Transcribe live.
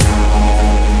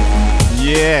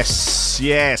Yes,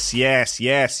 yes, yes,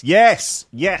 yes, yes,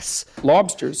 yes.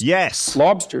 Lobsters. Yes.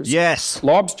 Lobsters. Yes.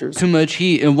 Lobsters. Too much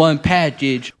heat in one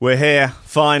package. We're here,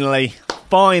 finally.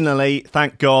 Finally,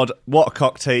 thank God. What a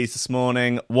cocktease this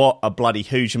morning. What a bloody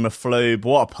hoogemafloob.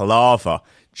 What a palaver.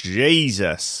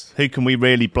 Jesus. Who can we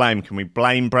really blame? Can we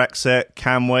blame Brexit?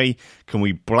 Can we? Can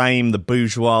we blame the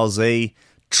bourgeoisie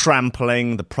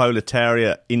trampling the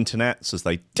proletariat internets as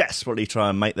they desperately try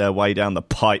and make their way down the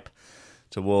pipe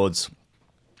towards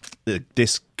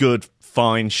this good,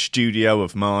 fine studio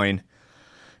of mine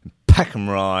in Peckham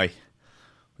Rye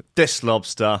with this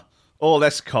lobster, all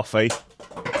this coffee.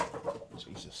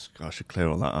 Jesus, God, I should clear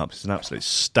all that up. It's an absolute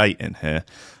state in here.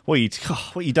 What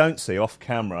you don't see off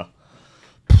camera.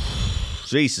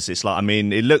 Jesus, it's like, I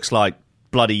mean, it looks like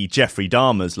bloody Jeffrey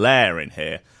Dahmer's lair in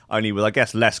here, only with, I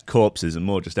guess, less corpses and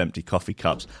more just empty coffee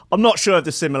cups. I'm not sure if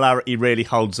the similarity really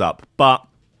holds up, but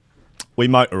we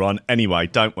motor on anyway,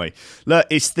 don't we? Look,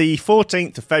 it's the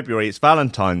 14th of February, it's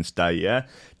Valentine's Day, yeah?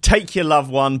 Take your loved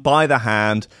one by the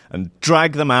hand and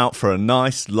drag them out for a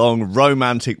nice, long,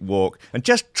 romantic walk and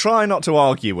just try not to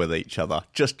argue with each other.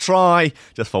 Just try,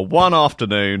 just for one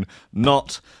afternoon,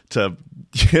 not to,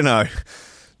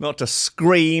 not to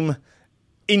scream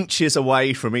inches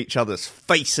away from each other's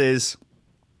faces.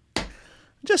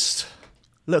 Just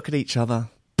look at each other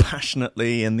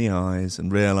passionately in the eyes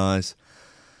and realise,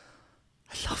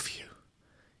 I love you.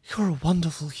 You're a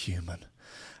wonderful human.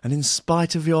 And in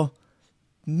spite of your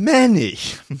many,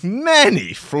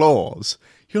 many flaws,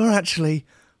 you're actually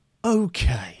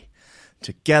okay.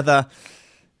 Together,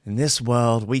 in this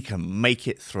world, we can make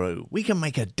it through. We can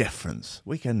make a difference.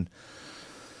 We can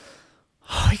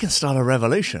start a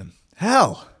revolution.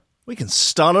 Hell, we can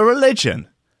start a religion.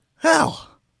 Hell,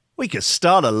 we could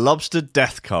start a lobster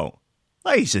death cult.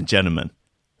 Ladies and gentlemen,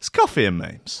 it's Coffee and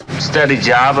Memes. Steady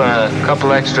job, a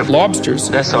couple extra Lobsters.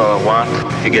 That's all I want.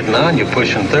 You're getting on, you're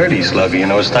pushing 30, Sluggy. You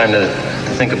know, it's time to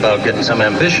think about getting some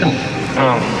ambition.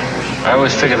 Oh, I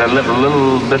always figured I'd live a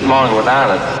little bit longer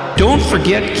without it. Don't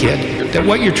forget, kid, that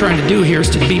what you're trying to do here is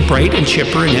to be bright and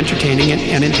chipper and entertaining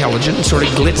and intelligent and sort of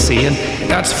glitzy, and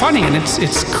that's funny, and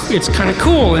it's kind of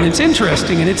cool, and it's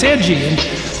interesting, and it's edgy, and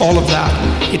all of that.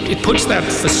 It puts that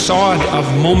facade of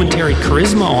momentary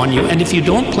charisma on you, and if you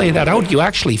don't play that out, you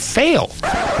actually fail.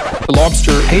 The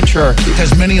lobster patriarchy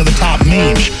has many of the top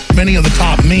memes, many of the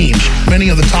top memes, many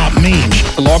of the top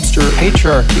memes. The lobster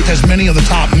patriarchy has many of the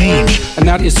top memes. And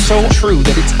that is so true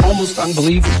that it's almost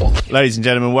unbelievable. Ladies and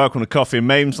gentlemen, welcome to Coffee and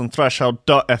Memes on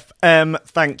Threshold.fm.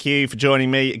 Thank you for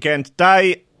joining me again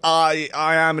today. I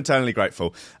am eternally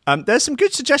grateful. There's some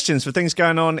good suggestions for things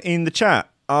going on in the chat.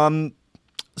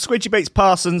 Squidgy Beats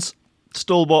Parsons,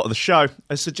 stalwart of the show,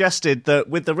 has suggested that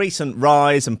with the recent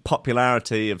rise and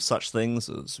popularity of such things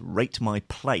as Rate My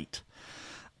Plate,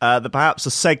 that perhaps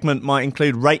a segment might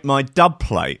include Rate My Dub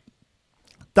Plate.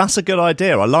 That's a good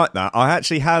idea. I like that. I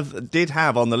actually did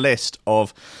have on the list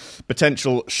of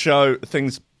potential show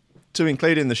things to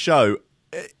include in the show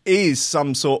is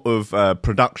some sort of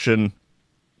production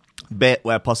bit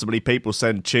where possibly people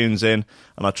send tunes in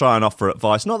and I try and offer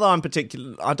advice. Not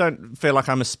that I don't feel like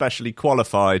I'm especially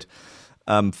qualified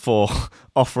for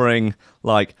offering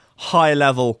like high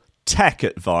level tech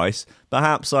advice.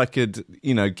 Perhaps I could,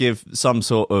 give some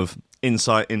sort of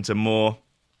insight into more.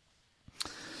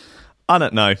 I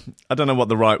don't know what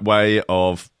the right way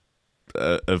of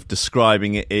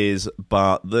describing it is,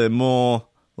 but the more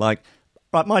like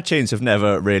my tunes have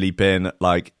never really been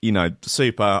like,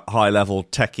 super high level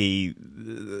techie,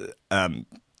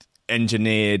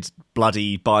 engineered,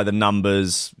 bloody by the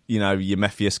numbers, your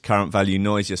Mephius current value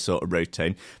noisier sort of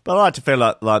routine. But I like to feel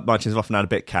like my tunes have often had a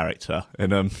bit of character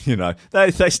and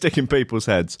they stick in people's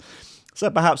heads. So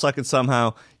perhaps I could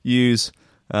somehow use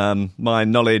my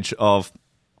knowledge of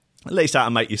at least how to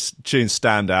make your tunes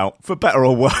stand out, for better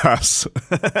or worse.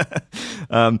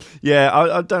 I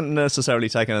don't necessarily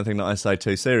take anything that I say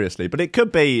too seriously, but it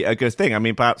could be a good thing. I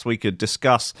mean, perhaps we could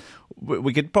discuss,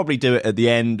 we could probably do it at the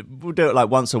end. We'll do it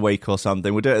like once a week or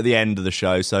something. We'll do it at the end of the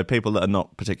show, so people that are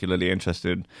not particularly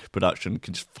interested in production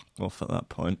can just fuck off at that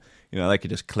point. They could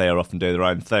just clear off and do their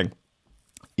own thing.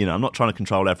 I'm not trying to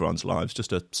control everyone's lives,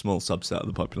 just a small subset of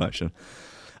the population.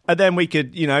 And then we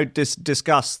could,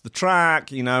 discuss the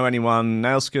track. Anyone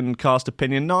else can cast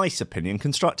opinion, nice opinion,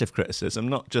 constructive criticism,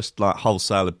 not just like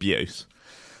wholesale abuse.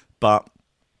 But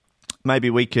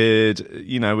maybe we could,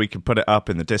 we could put it up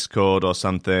in the Discord or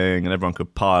something and everyone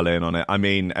could pile in on it. I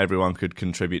mean, everyone could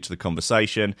contribute to the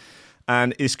conversation.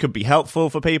 And this could be helpful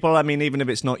for people. I mean, even if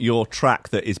it's not your track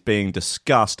that is being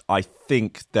discussed, I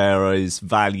think there is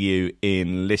value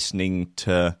in listening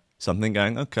to something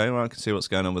going, okay, well, I can see what's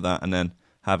going on with that. And then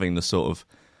having the sort of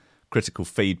critical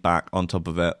feedback on top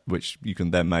of it, which you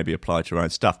can then maybe apply to your own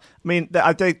stuff. I mean,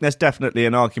 I think there's definitely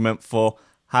an argument for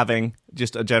having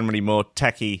just a generally more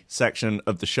techie section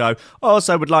of the show. I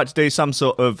also would like to do some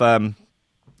sort of, I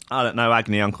don't know,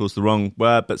 agony uncle's the wrong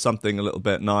word, but something a little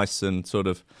bit nice and sort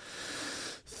of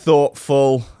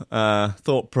thoughtful,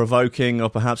 thought-provoking, or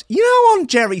perhaps, on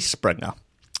Jerry Springer.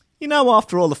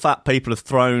 After all the fat people have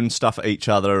thrown stuff at each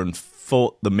other and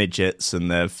fought the midgets,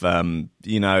 and they've,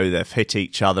 they've hit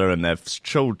each other, and they've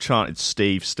all chanted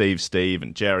Steve, Steve, Steve,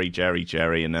 and Jerry, Jerry,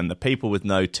 Jerry, and then the people with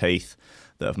no teeth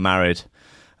that have married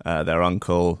their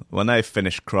uncle, when they've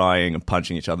finished crying and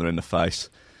punching each other in the face,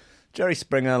 Jerry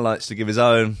Springer likes to give his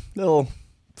own little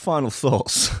final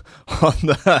thoughts on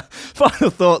the final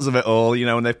thoughts of it all.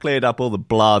 When they've cleared up all the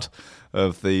blood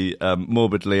of the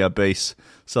morbidly obese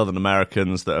Southern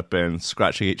Americans that have been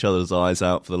scratching each other's eyes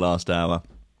out for the last hour,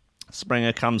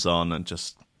 Springer comes on and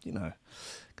just,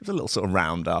 gives a little sort of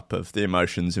roundup of the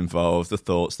emotions involved, the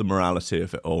thoughts, the morality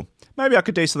of it all. Maybe I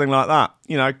could do something like that.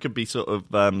 It could be sort of,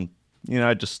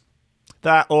 just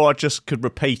that, or I just could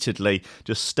repeatedly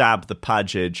just stab the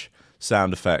Padgage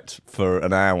sound effect for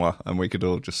an hour and we could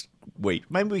all just weep.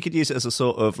 Maybe we could use it as a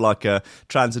sort of like a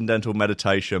transcendental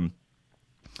meditation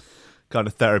kind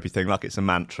of therapy thing, like it's a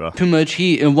mantra. Too much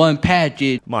heat in one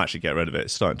Padgage. Might actually get rid of it.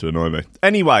 It's starting to annoy me.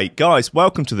 Anyway, guys,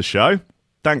 welcome to the show.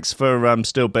 Thanks for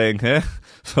still being here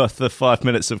for the 5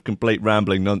 minutes of complete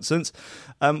rambling nonsense.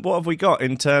 What have we got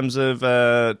in terms of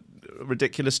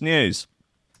ridiculous news?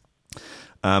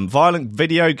 Violent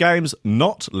video games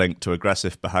not linked to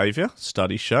aggressive behaviour.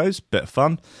 Study shows. Bit of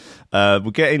fun.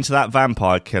 We'll get into that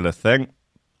vampire killer thing.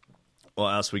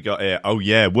 What else we got here? Oh,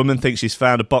 yeah. Woman thinks she's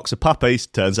found a box of puppies.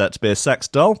 Turns out to be a sex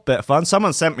doll. Bit of fun.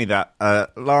 Someone sent me that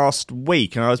last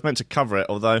week, and I was meant to cover it,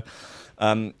 although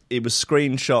it was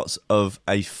screenshots of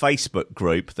a Facebook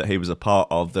group that he was a part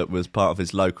of that was part of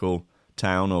his local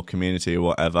town or community or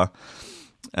whatever.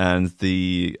 And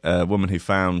the woman who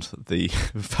found the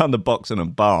box in a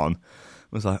barn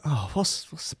was like, "Oh, what's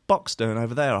the box doing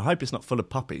over there? I hope it's not full of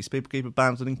puppies. People keep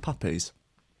abandoning puppies."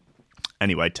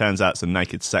 Anyway, turns out it's a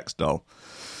naked sex doll,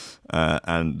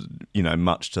 and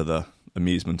much to the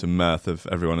amusement and mirth of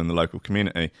everyone in the local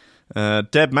community.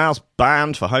 Dead mouse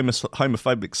banned for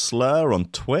homophobic slur on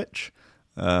Twitch.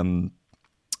 The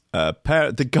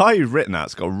guy who's written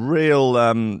that's got real,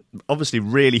 obviously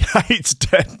really hates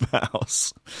Dead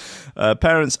Mouse.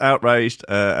 Parents outraged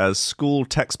as school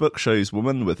textbook shows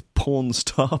woman with porn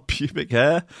star pubic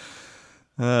hair.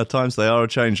 Times they are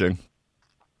a-changing.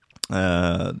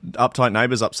 Uptight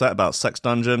neighbours upset about sex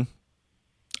dungeon.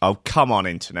 Oh, come on,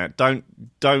 internet. Don't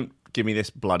give me this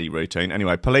bloody routine.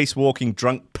 Anyway, police walking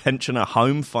drunk pensioner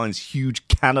home finds huge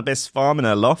cannabis farm in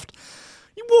her loft.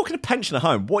 You walk in a pensioner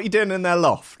home. What are you doing in their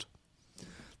loft?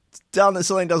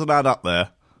 Something doesn't add up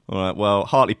there. All right, well,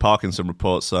 Hartley Parkinson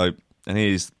reports so, and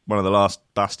he's one of the last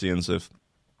bastions of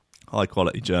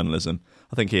high-quality journalism.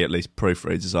 I think he at least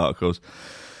proofreads his articles.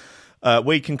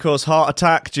 Weed can cause heart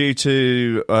attacks due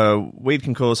to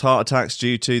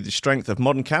the strength of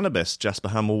modern cannabis. Jasper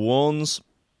Hamill warns.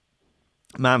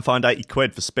 Man fined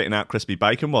 £80 for spitting out crispy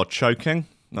bacon while choking.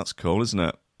 That's cool, isn't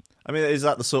it? I mean, is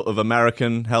that the sort of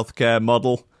American healthcare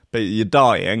model? But you're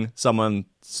dying, someone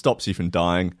stops you from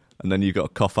dying, and then you've got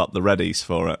to cough up the readies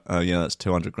for it. Oh, yeah, that's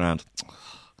 200 grand.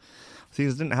 See, I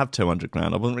didn't have 200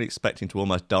 grand. I wasn't really expecting to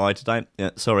almost die today.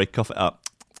 Yeah, sorry, cough it up.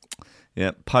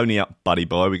 Yeah, pony up, buddy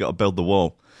boy. We got to build the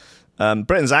wall.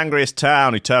 Britain's angriest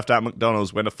town who turfed out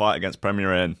McDonald's win a fight against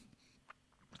Premier Inn.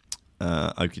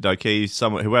 Okie dokie.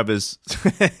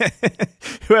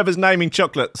 Whoever's naming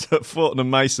chocolates at Fortnum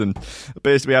and Mason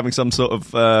appears to be having some sort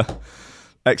of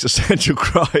existential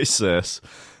crisis.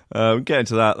 We'll get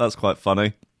into that. That's quite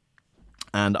funny.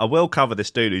 And I will cover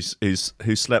this dude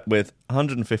who slept with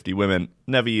 150 women,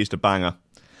 never used a banger,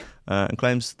 and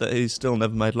claims that he's still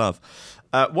never made love.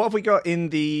 What have we got in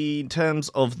the terms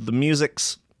of the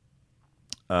musics?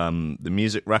 The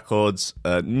music records.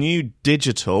 New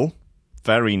digital.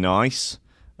 Very nice.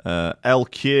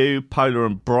 LQ, Polar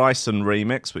and Bryson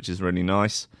remix, which is really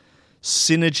nice.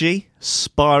 Synergy,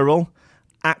 Spiral,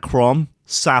 Akron,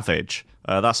 Savage.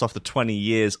 That's off the 20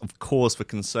 Years of Cause for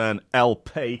Concern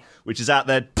LP, which is out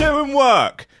there doing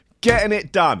work, getting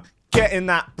it done, getting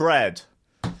that bread.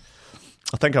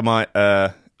 I think I might,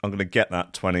 I'm going to get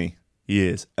that 20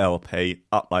 Years LP,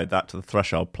 upload that to the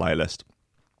Threshold playlist.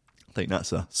 I think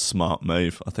that's a smart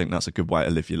move. I think that's a good way to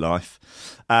live your life.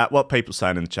 What people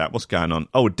saying in the chat? What's going on?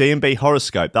 Oh, D&B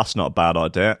horoscope. That's not a bad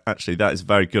idea. Actually, that is a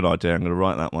very good idea. I'm going to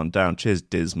write that one down. Cheers,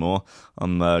 Dismore.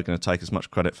 I'm going to take as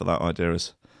much credit for that idea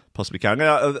as possibly can.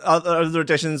 Other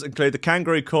additions include the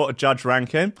Kangaroo Court of Judge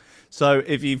Rankin. So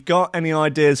if you've got any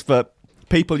ideas for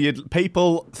people,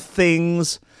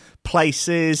 things,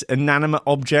 places, inanimate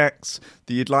objects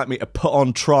that you'd like me to put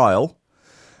on trial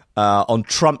on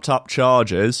trumped-up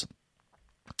charges,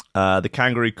 the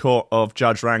Kangaroo Court of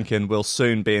Judge Rankin will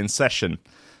soon be in session.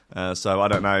 So I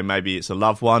don't know, maybe it's a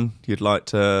loved one you'd like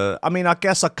to... I mean, I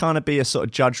guess I'd kind of be a sort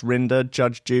of Judge Rinder,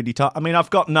 Judge Judy type. I mean, I've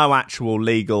got no actual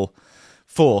legal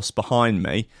force behind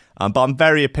me, but I'm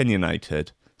very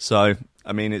opinionated. So,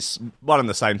 I mean, it's one and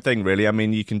the same thing, really. I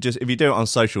mean, you can just... If you do it on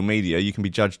social media, you can be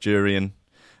judge, jury, and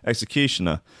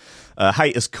executioner.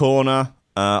 Haters Corner.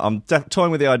 I'm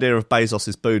toying with the idea of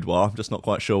Bezos's boudoir. I'm just not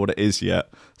quite sure what it is yet.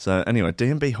 So, anyway,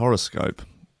 D&B horoscope.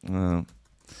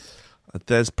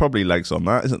 There's probably legs on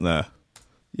that, isn't there?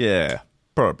 Yeah,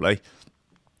 probably.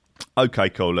 Okay,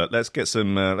 cool. Look, let's get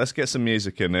some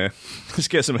music in here. Let's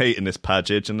get some heat in this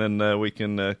package, and then we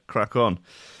can crack on.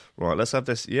 Right, let's have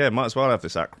this. Yeah, might as well have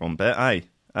this Akron bit. I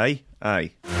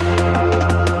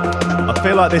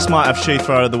feel like this might have shoe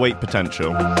thrower of the week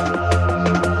potential.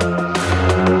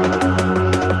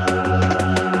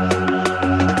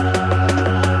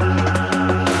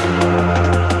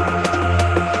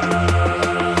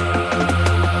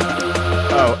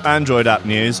 Android app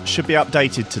news should be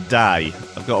updated today.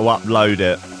 I've got to upload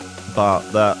it, but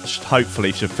that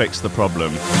hopefully should fix the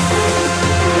problem.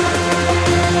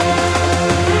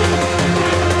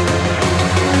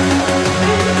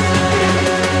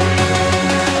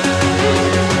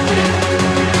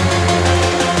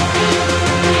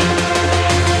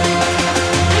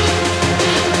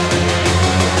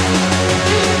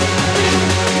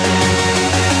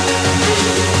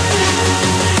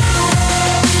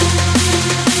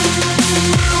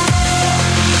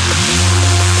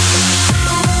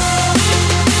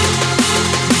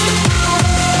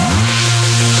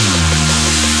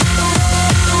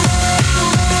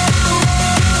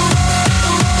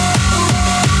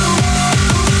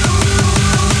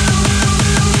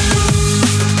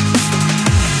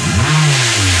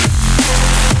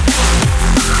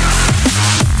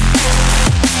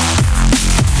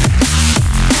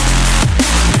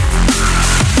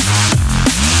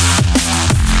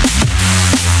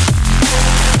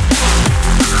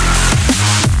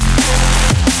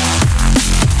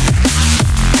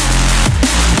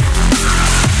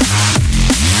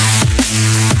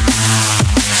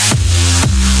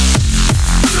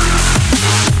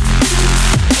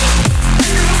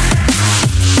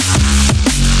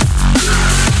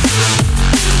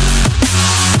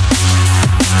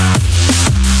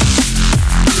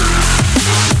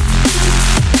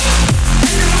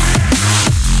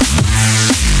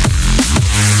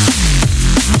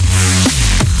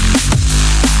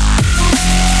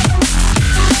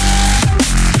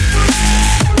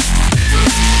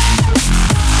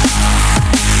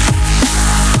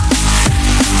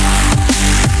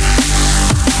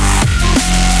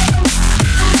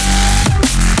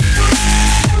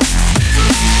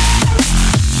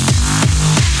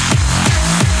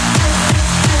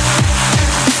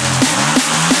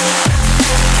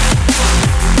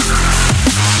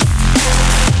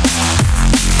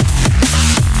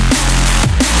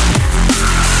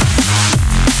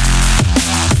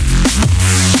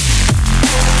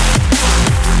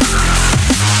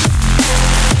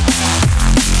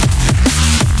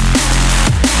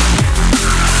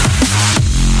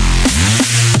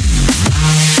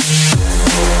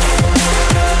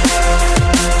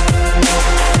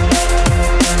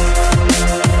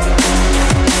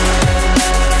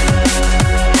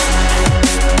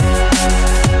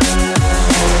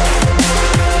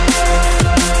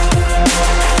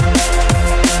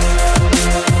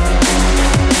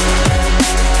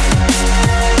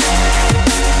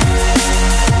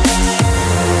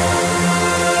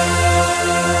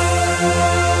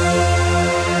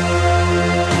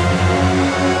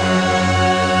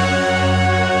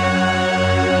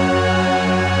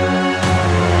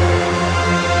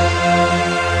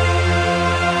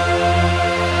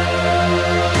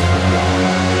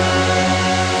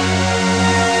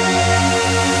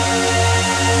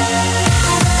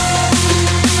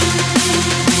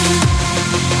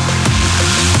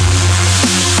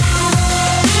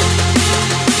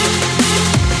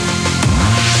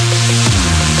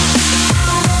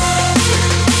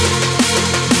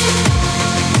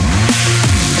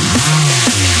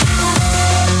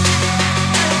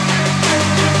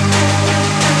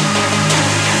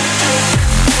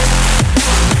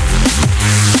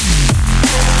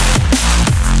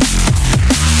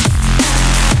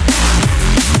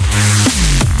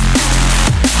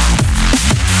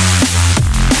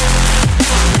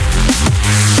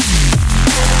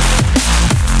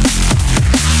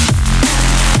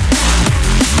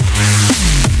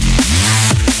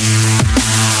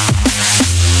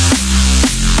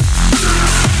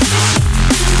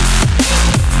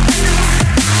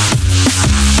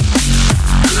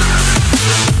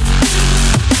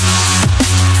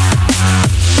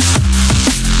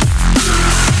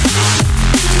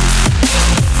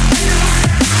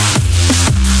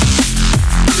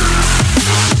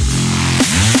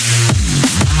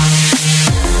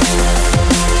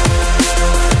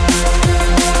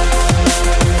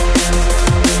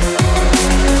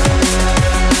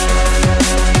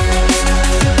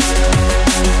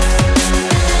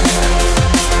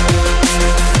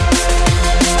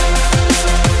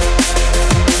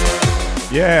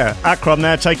 Yeah, Akron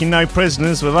there taking no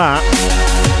prisoners with that.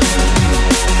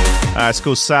 It's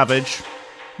called Savage,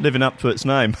 living up to its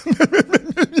name.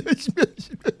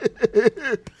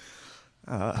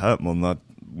 That hurt more than I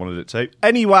wanted it to.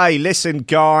 Anyway, listen,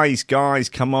 guys,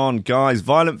 come on, guys.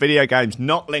 Violent video games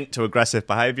not linked to aggressive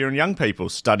behaviour in young people,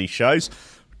 study shows.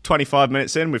 25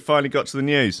 minutes in, we've finally got to the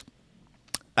news.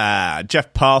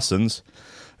 Jeff Parsons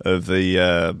of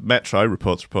the Metro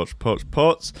reports.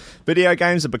 Video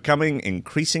games are becoming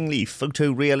increasingly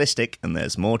photorealistic, and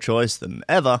there's more choice than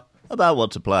ever about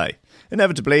what to play.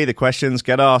 Inevitably, the questions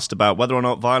get asked about whether or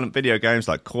not violent video games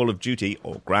like Call of Duty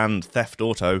or Grand Theft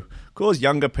Auto cause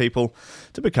younger people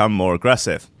to become more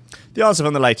aggressive. The answer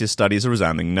from the latest study is a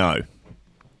resounding no.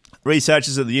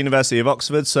 Researchers at the University of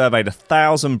Oxford surveyed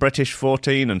 1,000 British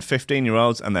 14 and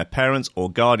 15-year-olds and their parents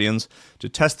or guardians to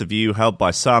test the view held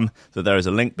by some that there is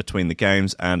a link between the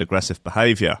games and aggressive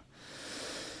behaviour.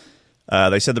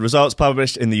 They said the results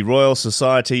published in the Royal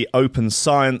Society Open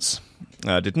Science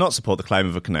did not support the claim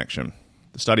of a connection.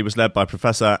 The study was led by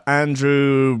Professor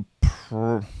Andrew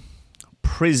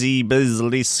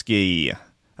Przybylski.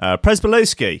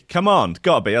 Przybylski, come on,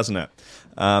 gotta be, hasn't it?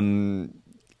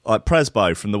 Like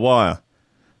Presbo from The Wire.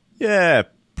 Yeah,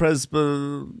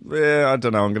 yeah, I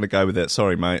don't know, I'm going to go with it.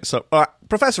 Sorry, mate. So,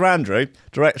 Professor Andrew,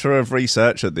 Director of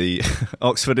Research at the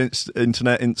Oxford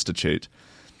Internet Institute.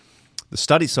 The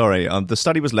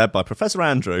study was led by Professor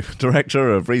Andrew,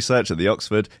 Director of Research at the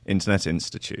Oxford Internet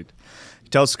Institute. He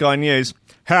told Sky News,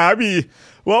 Harry,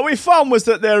 what we found was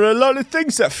that there are a lot of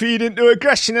things that feed into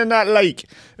aggression in that lake.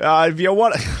 If you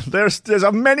want, there's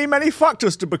many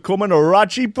factors to becoming a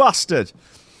raggy bastard.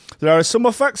 There are some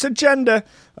effects of gender,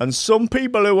 and some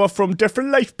people who are from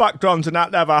different life backgrounds and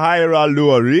that have a higher or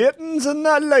lower ratings in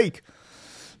that lake.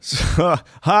 So,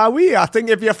 I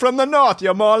think if you're from the north,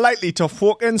 you're more likely to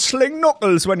fucking sling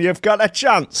knuckles when you've got a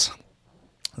chance.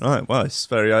 Right, well, it's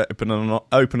very open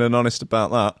and honest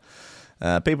about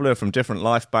that. People who are from different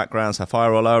life backgrounds have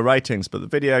higher or lower ratings, but the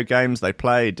video games they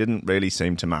play didn't really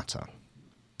seem to matter.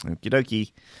 Okie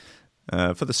dokie.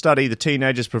 For the study, the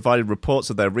teenagers provided reports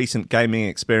of their recent gaming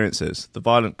experiences. The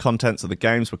violent contents of the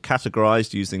games were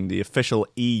categorised using the official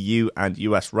EU and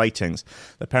US ratings.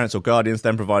 Their parents or guardians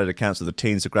then provided accounts of the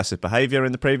teens' aggressive behaviour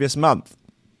in the previous month.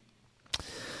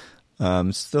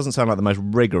 This doesn't sound like the most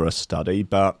rigorous study,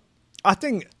 but I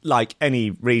think, like any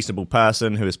reasonable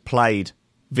person who has played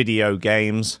video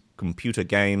games, computer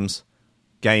games,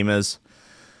 gamers,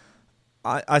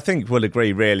 I think we'll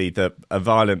agree, really, that a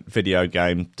violent video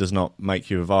game does not make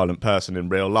you a violent person in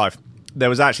real life. There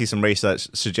was actually some research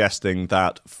suggesting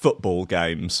that football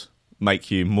games make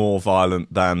you more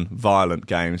violent than violent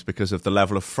games because of the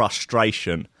level of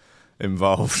frustration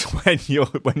involved when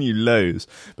you lose,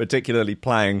 particularly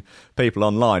playing people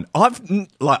online.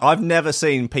 I've never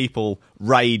seen people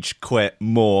rage quit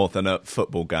more than at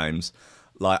football games.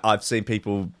 Like, I've seen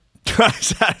people. I've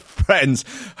had friends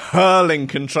hurling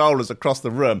controllers across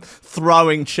the room,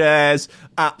 throwing chairs,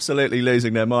 absolutely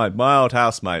losing their mind. My old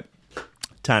housemate,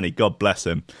 Tanny, God bless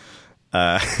him,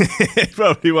 he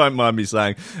probably won't mind me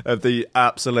saying, of the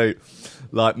absolute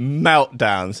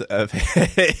meltdowns of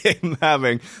him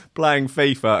playing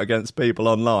FIFA against people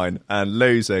online and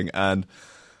losing, and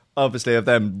obviously of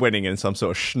them winning in some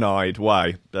sort of schneid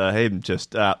way. Him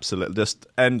just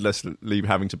endlessly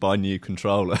having to buy new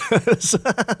controllers.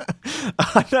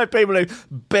 I know people who've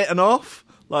bitten off,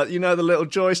 the little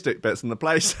joystick bits on the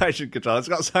PlayStation controller. It's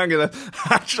got something that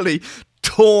actually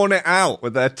torn it out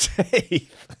with their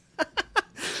teeth.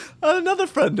 Another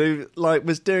friend who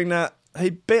was doing that, he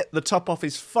bit the top off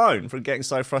his phone from getting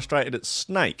so frustrated at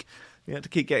Snake. You had to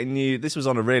keep getting new. This was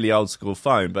on a really old school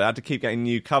phone, but I had to keep getting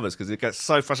new covers because it gets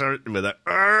so frustrated with it.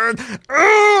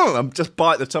 I'm just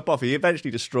bite the top off. He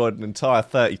eventually destroyed an entire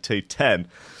 3210.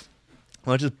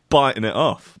 I'm just biting it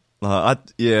off. I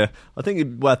think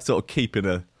it'd be worth sort of keeping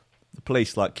the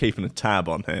police keeping a tab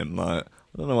on him. I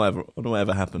don't know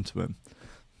whatever happened to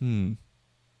him.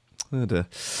 Oh dear.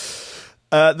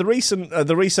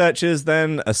 The researchers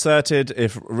then asserted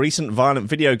if recent violent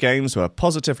video games were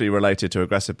positively related to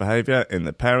aggressive behaviour in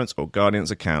the parents' or guardians'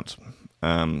 account.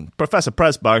 Professor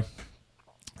Presbo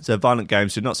said violent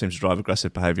games do not seem to drive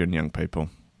aggressive behaviour in young people.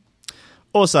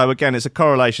 Also, again, it's a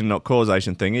correlation, not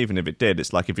causation thing. Even if it did,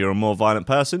 it's like if you're a more violent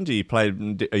person,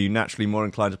 are you naturally more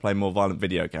inclined to play more violent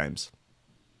video games?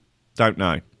 Don't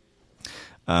know.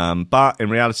 But in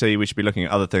reality, we should be looking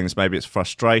at other things. Maybe it's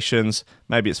frustrations,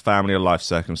 maybe it's family or life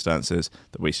circumstances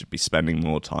that we should be spending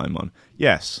more time on.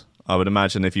 Yes, I would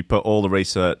imagine if you put all the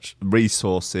research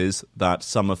resources that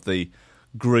some of the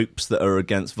groups that are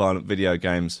against violent video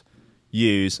games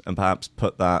use and perhaps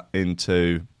put that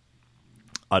into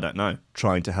I don't know,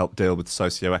 trying to help deal with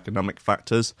socioeconomic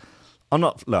factors.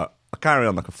 Look, I carry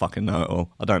on like a fucking know-it-all.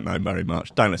 I don't know very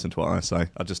much. Don't listen to what I say.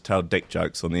 I just tell dick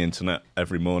jokes on the internet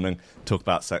every morning, talk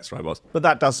about sex robots. But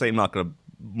that does seem like a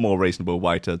more reasonable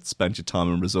way to spend your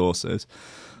time and resources.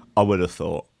 I would have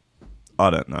thought. I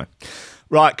don't know.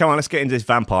 Right, come on, let's get into this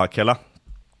vampire killer.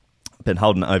 Been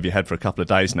holding it over your head for a couple of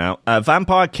days now. A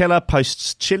vampire killer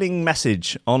posts chilling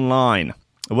message online.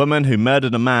 A woman who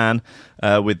murdered a man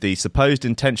with the supposed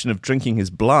intention of drinking his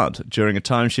blood during a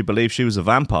time she believed she was a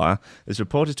vampire is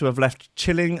reported to have left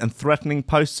chilling and threatening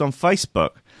posts on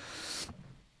Facebook.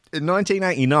 In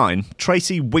 1989,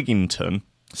 Tracy Wigginton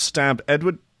stabbed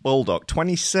Edward Baldock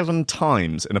 27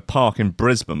 times in a park in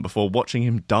Brisbane before watching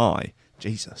him die.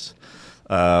 Jesus.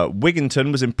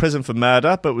 Wigginton was in prison for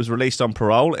murder but was released on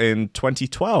parole in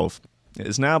 2012. It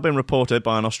has now been reported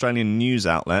by an Australian news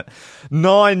outlet,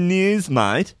 Nine News,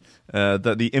 mate,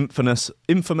 that the infamous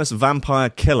vampire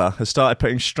killer has started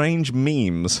putting strange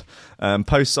memes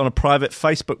posts on a private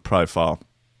Facebook profile.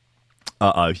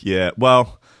 Yeah.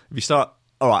 Well, if you start...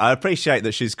 All right, I appreciate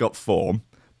that she's got form,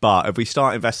 but if we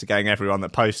start investigating everyone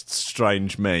that posts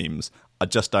strange memes, I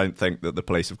just don't think that the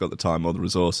police have got the time or the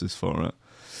resources for it.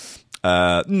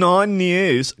 Nine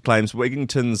News claims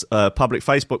Wigginton's public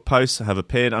Facebook posts have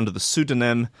appeared under the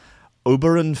pseudonym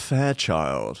Oberon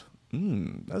Fairchild.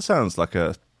 That sounds like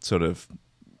a sort of,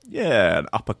 an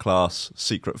upper-class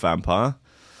secret vampire.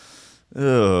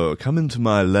 Oh, come into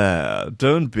my lair.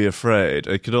 Don't be afraid.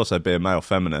 It could also be a male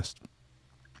feminist.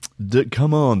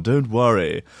 Come on, don't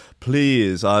worry.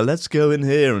 Please, let's go in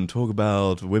here and talk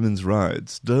about women's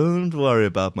rights. Don't worry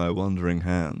about my wandering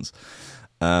hands.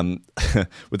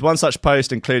 With one such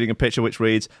post including a picture which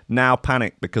reads, "Now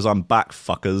panic because I'm back,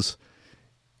 fuckers."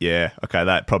 Yeah, okay,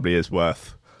 that probably is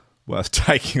worth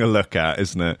taking a look at,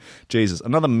 isn't it? Jesus.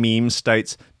 Another meme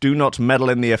states, "Do not meddle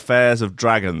in the affairs of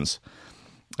dragons,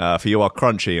 for you are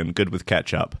crunchy and good with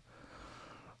ketchup."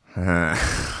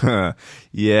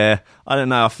 Yeah, I don't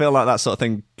know. I feel like that sort of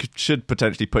thing should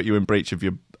potentially put you in breach of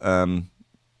your...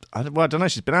 I don't know.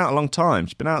 She's been out a long time.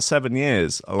 She's been out 7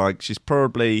 years. Like, she's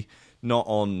probably... not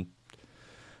on,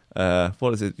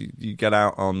 what is it? You get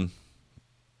out on,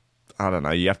 I don't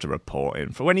know, you have to report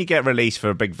in. For when you get released for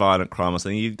a big violent crime or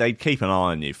something, they keep an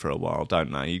eye on you for a while,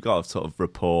 don't they? You've got to sort of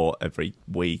report every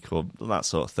week or that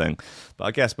sort of thing. But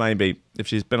I guess maybe if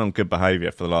she's been on good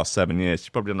behaviour for the last 7 years, she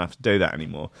probably doesn't have to do that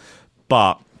anymore.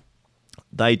 But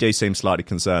they do seem slightly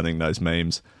concerning, those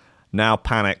memes. Now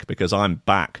panic because I'm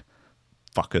back,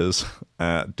 fuckers.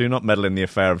 Do not meddle in the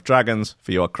affair of dragons,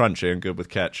 for you are crunchy and good with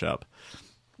ketchup.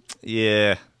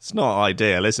 Yeah, it's not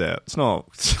ideal, is it? It's not.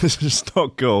 It's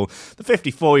not cool. The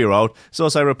 54-year-old is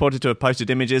also reported to have posted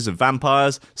images of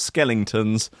vampires,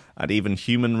 skeletons, and even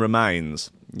human remains.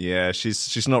 Yeah,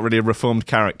 she's not really a reformed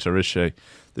character, is she?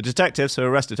 The detectives who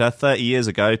arrested her 30 years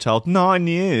ago told 9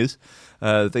 News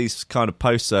these kind of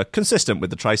posts are consistent with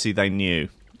the Tracy they knew.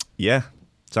 Yeah.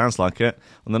 Sounds like it.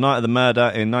 On the night of the murder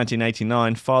in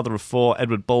 1989, father of 4,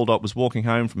 Edward Baldock, was walking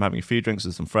home from having a few drinks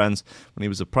with some friends when he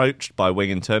was approached by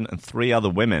Wigginton and 3 other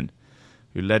women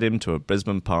who led him to a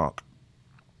Brisbane park.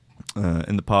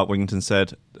 In the park, Wigginton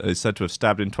is said to have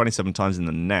stabbed him 27 times in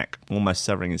the neck, almost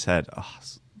severing his head.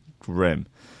 Grim.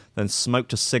 Then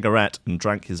smoked a cigarette and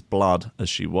drank his blood as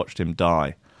she watched him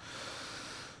die.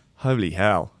 Holy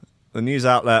hell. The news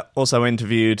outlet also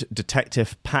interviewed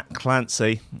Detective Pat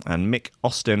Clancy and Mick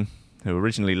Austin, who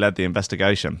originally led the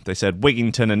investigation. They said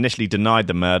Wigginton initially denied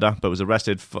the murder, but was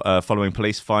arrested following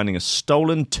police finding a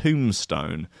stolen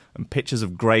tombstone and pictures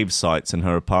of grave sites in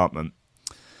her apartment.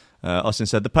 Austin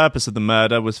said the purpose of the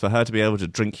murder was for her to be able to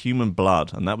drink human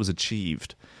blood, and that was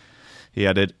achieved. He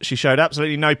added, she showed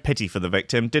absolutely no pity for the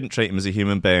victim, didn't treat him as a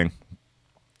human being.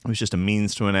 It was just a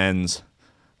means to an ends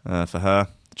for her.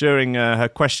 During her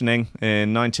questioning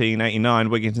in 1989,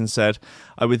 Wigginton said,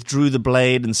 I withdrew the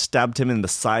blade and stabbed him in the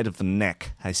side of the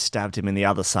neck. I stabbed him in the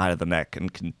other side of the neck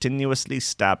and continuously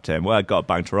stabbed him. Well, I got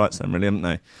bang to rights then, really, haven't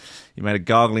they? He made a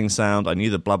gargling sound. I knew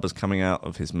the blood was coming out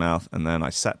of his mouth, and then I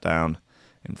sat down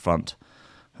in front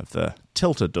of the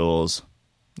tilter doors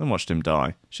and watched him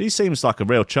die. She seems like a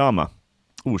real charmer.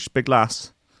 Ooh, she's a big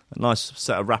lass. A nice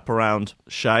set of wraparound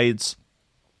shades.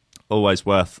 Always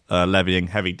worth levying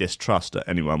heavy distrust at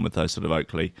anyone with those sort of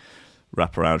Oakley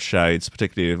wraparound shades,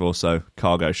 particularly if also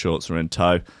cargo shorts are in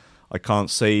tow. I can't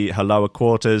see her lower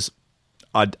quarters.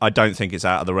 I don't think it's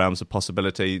out of the realms of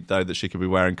possibility, though, that she could be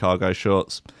wearing cargo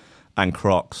shorts and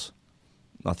Crocs.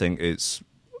 I think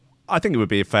it would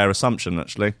be a fair assumption,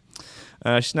 actually.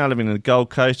 She's now living in the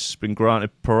Gold Coast. She's been granted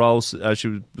parole.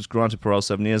 She was granted parole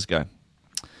 7 years ago.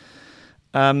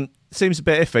 Seems a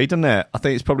bit iffy, doesn't it? I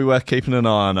think it's probably worth keeping an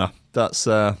eye on her. That's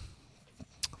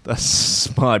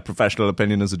my professional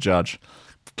opinion as a judge.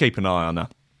 Keep an eye on her.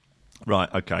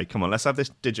 Right, okay, come on, let's have this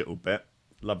digital bit.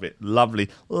 Love it. Lovely,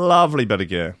 lovely bit of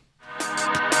gear.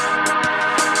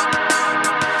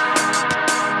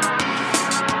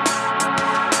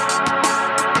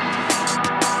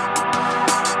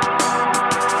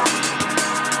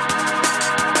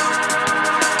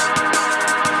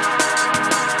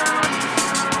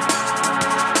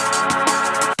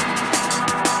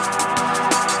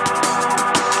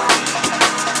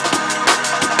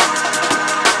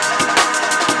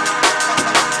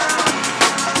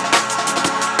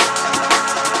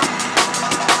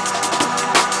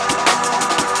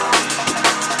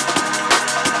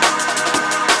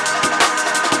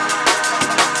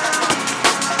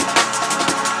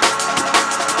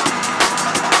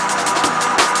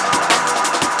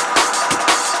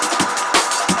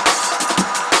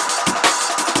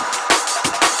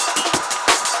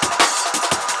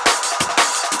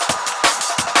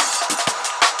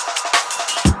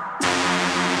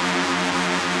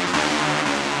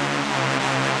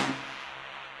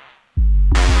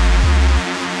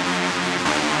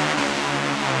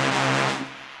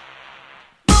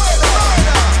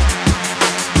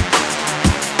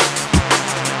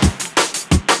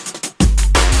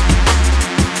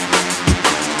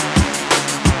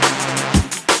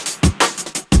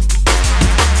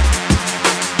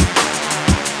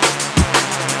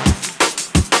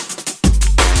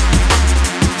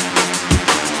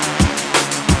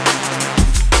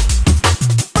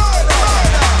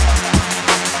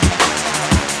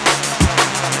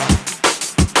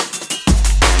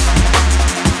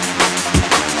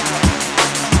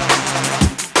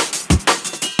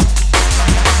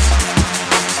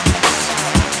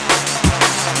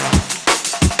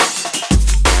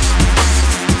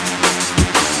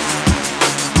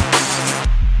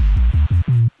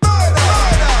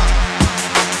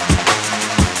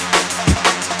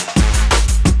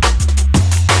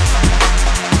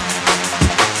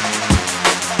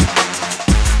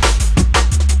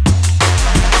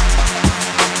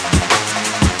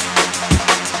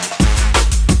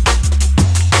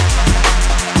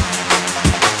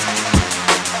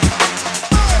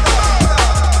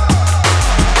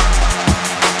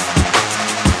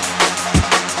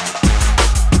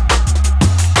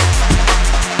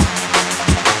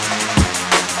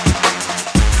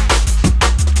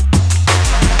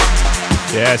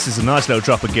 Yeah, this is a nice little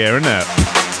drop of gear, isn't it?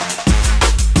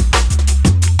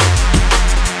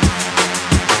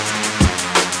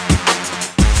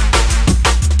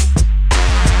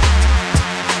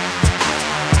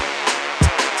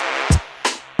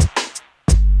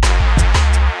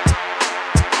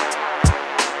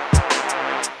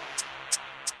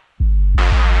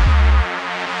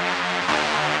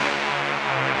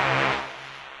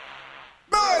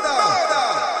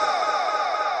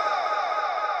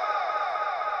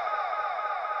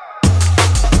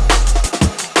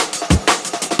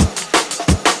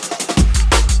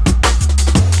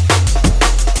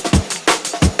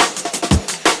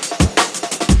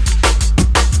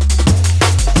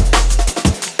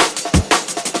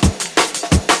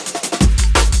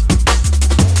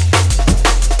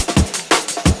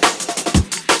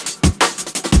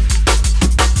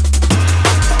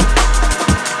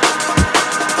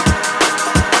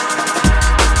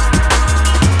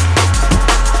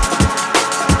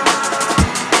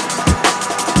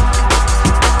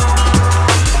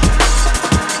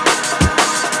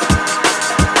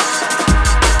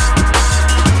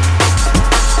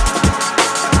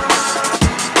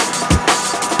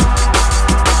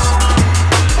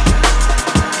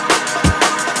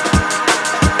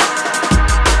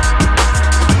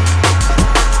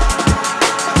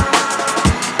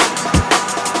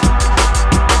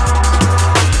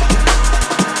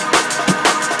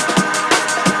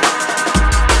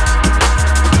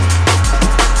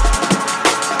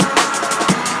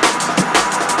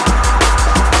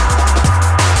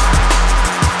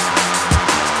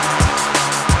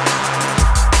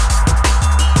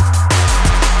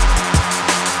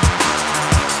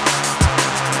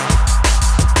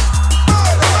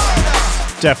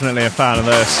 Definitely a fan of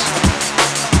this.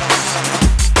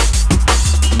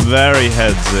 Very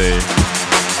headsy.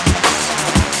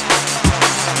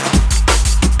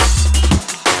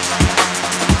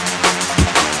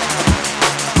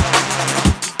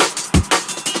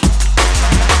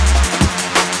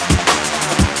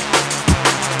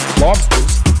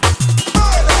 Lobsters.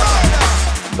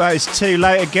 That is Too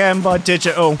Late Again by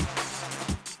Digital.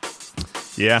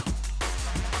 Yeah.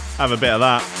 Have a bit of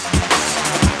that.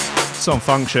 It's on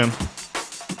Function.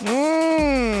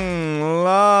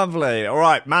 Lovely. All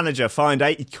right, manager fined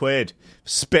 80 quid for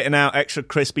spitting out extra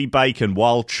crispy bacon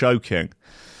while choking.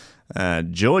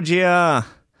 Georgia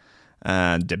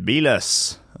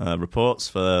Debilis reports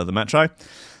for the Metro.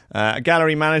 A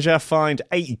gallery manager fined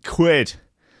 80 quid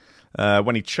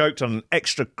when he choked on an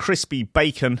extra crispy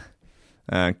bacon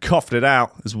and coughed it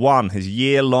out as won his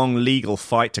year-long legal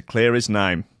fight to clear his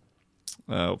name.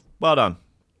 Well done.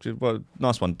 Well,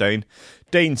 nice one, Dean.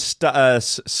 Dean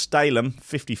Stalem,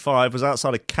 55, was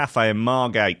outside a cafe in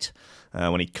Margate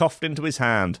when he coughed into his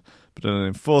hand, but an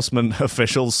enforcement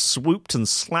official swooped and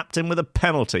slapped him with a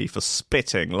penalty for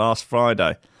spitting last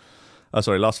February.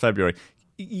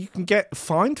 You can get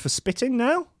fined for spitting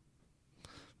now?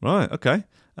 Right, okay.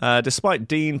 Despite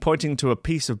Dean pointing to a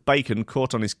piece of bacon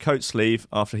caught on his coat sleeve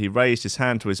after he raised his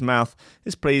hand to his mouth,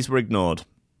 his pleas were ignored.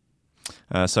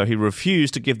 So he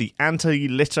refused to give the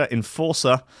anti-litter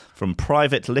enforcer from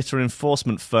private litter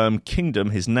enforcement firm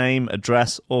Kingdom his name,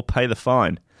 address, or pay the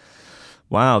fine.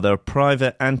 Wow, there are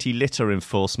private anti-litter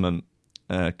enforcement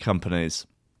companies.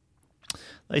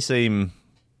 They seem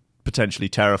potentially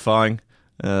terrifying.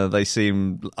 They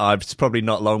seem... it's probably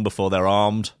not long before they're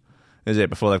armed, is it?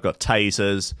 Before they've got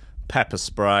tasers, pepper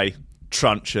spray,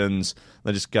 truncheons.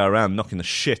 They just go around knocking the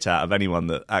shit out of anyone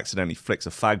that accidentally flicks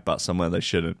a fag butt somewhere they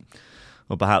shouldn't.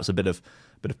 Or perhaps a bit of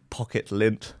pocket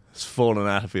lint has fallen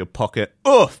out of your pocket.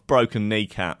 Oof! Broken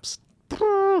kneecaps.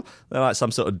 They're like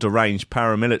some sort of deranged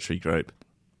paramilitary group.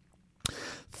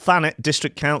 Thanet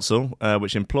District Council,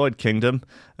 which employed Kingdom,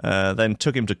 then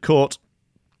took him to court,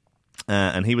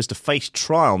 and he was to face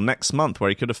trial next month, where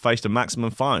he could have faced a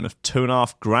maximum fine of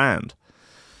 $2,500.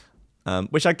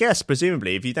 Which I guess,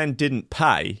 presumably, if you then didn't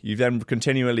pay, you then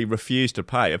continually refused to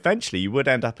pay, eventually you would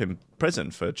end up in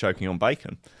prison for choking on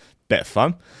bacon. Bit of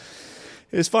fun.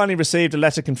 It has finally received a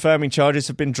letter confirming charges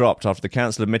have been dropped after the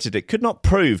council admitted it could not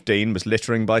prove Dean was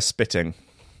littering by spitting.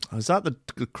 Is that the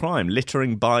crime?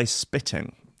 Littering by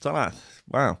spitting? Is that that?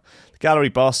 Wow. The gallery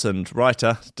boss and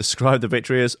writer described the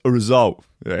victory as a result.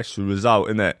 Yes, a result,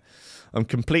 isn't it? I'm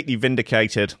completely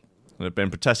vindicated. I've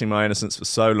been protesting my innocence for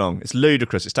so long. It's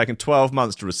ludicrous. It's taken 12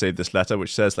 months to receive this letter,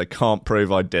 which says they can't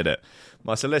prove I did it.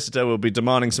 My solicitor will be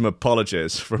demanding some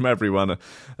apologies from everyone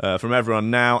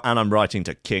now, and I'm writing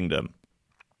to Kingdom.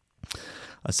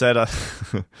 I said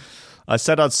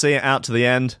I'd see it out to the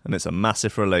end, and it's a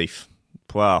massive relief.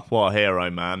 Wow, what a hero,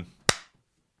 man.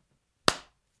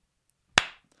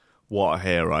 What a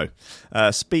hero.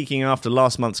 Speaking after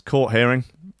last month's court hearing,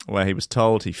 where he was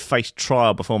told he faced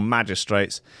trial before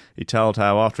magistrates, he told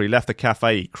how after he left the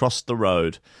cafe, he crossed the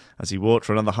road. As he walked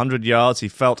for another 100 yards, he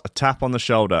felt a tap on the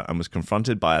shoulder and was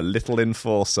confronted by a little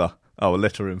enforcer. Oh, a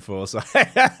litter enforcer.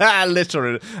 a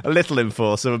little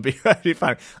enforcer would be really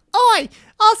funny. Oi,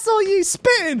 I saw you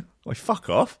spitting. Oi, fuck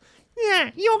off.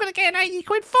 Yeah, you're going to get an 80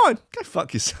 quid fine. Go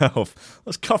fuck yourself. I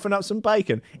was coughing up some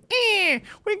bacon.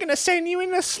 We're going to send you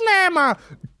in the slammer.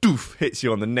 Doof, hits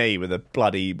you on the knee with a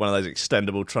bloody one of those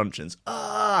extendable truncheons.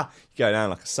 You go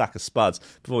down like a sack of spuds.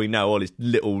 Before you know, all his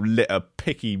little litter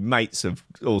picky mates have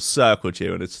all circled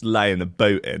you and it's laying the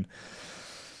boot in.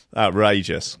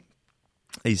 Outrageous.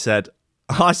 I said,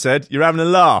 you're having a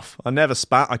laugh. I never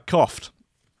spat, I coughed.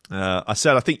 I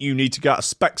said, I think you need to go to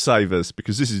Specsavers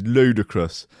because this is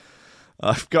ludicrous.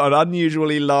 I've got an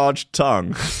unusually large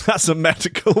tongue. That's a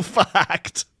medical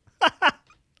fact.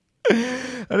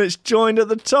 And it's joined at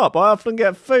the top. I often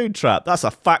get food trapped. That's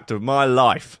a fact of my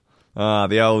life.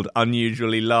 The old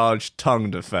unusually large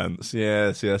tongue defence.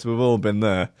 Yes, we've all been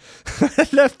there. I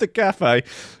left the cafe,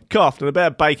 coughed, and a bit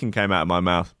of bacon came out of my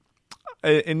mouth.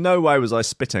 In no way was I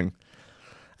spitting.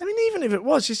 I mean, even if it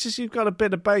was, it's just you've got a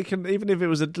bit of bacon, even if it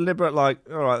was a deliberate, like,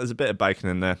 all right, there's a bit of bacon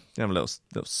in there. You have a little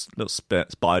spit.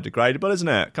 It's biodegradable, isn't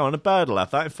it? Come on, a bird will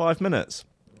have that in 5 minutes.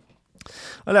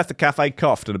 I left the cafe,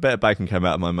 coughed, and a bit of bacon came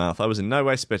out of my mouth. I was in no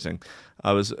way spitting.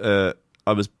 I was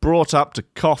brought up to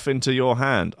cough into your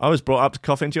hand.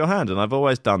 And I've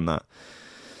always done that.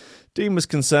 Dean was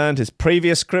concerned his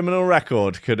previous criminal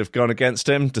record could have gone against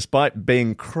him, despite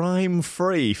being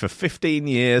crime-free for 15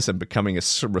 years and becoming a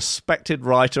respected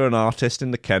writer and artist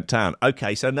in the Kent town.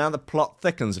 Okay, so now the plot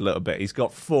thickens a little bit. He's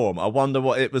got form. I wonder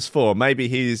what it was for. Maybe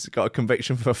he's got a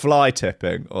conviction for fly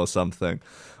tipping or something,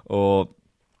 or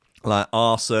like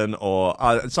arson or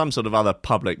some sort of other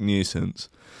public nuisance.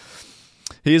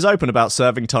 He is open about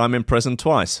serving time in prison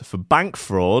twice. For bank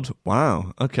fraud,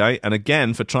 wow, okay, and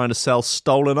again for trying to sell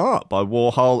stolen art by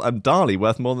Warhol and Dali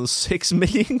worth more than 6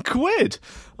 million quid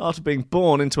after being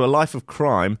born into a life of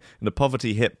crime in a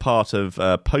poverty-hit part of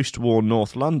post-war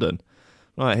North London.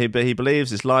 Right, he believes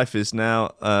his life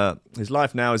now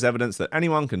is evidence that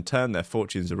anyone can turn their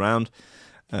fortunes around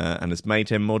and has made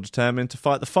him more determined to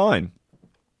fight the fine.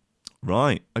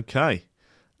 Right. Okay.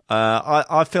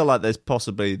 I feel like there's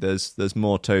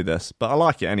more to this, but I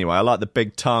like it anyway. I like the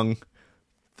big tongue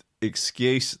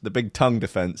excuse. The big tongue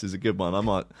defense is a good one.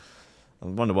 I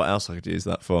wonder what else I could use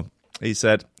that for. He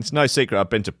said, "It's no secret I've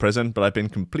been to prison, but I've been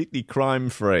completely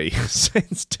crime-free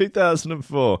since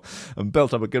 2004 and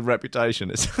built up a good reputation."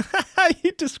 It's how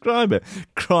you describe it.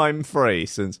 Crime-free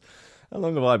since... How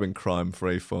long have I been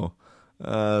crime-free for?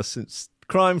 Since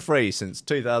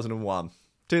 2001.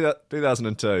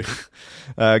 2002.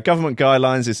 Government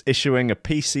guidelines is issuing a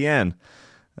PCN.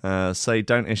 Say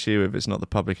don't issue if it's not the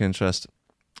public interest.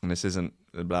 And this isn't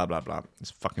blah, blah, blah.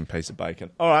 It's a fucking piece of bacon.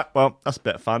 All right, well, that's a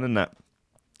bit of fun, isn't it?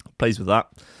 Pleased with that.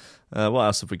 What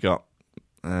else have we got?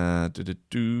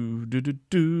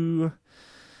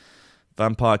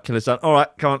 Vampire Killer's done. All right,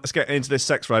 come on, let's get into this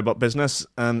sex robot business.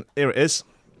 And here it is.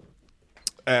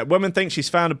 Woman thinks she's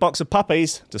found a box of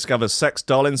puppies, discovers sex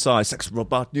doll inside. Sex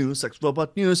robot news,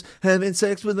 having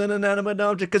sex with an inanimate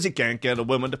object because you can't get a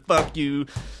woman to fuck you.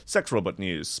 Sex robot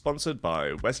news, sponsored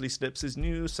by Wesley Snipes'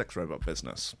 new sex robot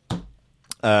business.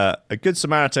 A good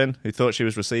Samaritan who thought she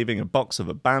was receiving a box of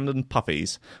abandoned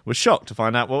puppies was shocked to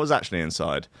find out what was actually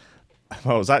inside.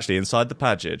 Well, it was actually inside the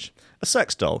package. A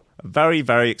sex doll. A very,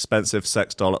 very expensive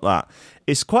sex doll at that.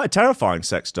 It's quite a terrifying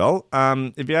sex doll.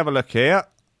 If you have a look here...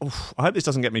 I hope this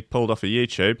doesn't get me pulled off of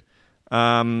YouTube.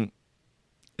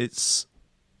 It's...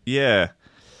 Yeah.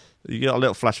 You get a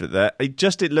little flash of it there.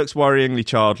 It looks worryingly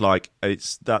childlike.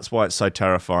 That's why it's so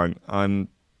terrifying.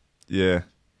 Yeah.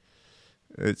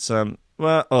 It's...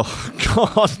 Well, oh,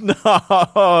 God,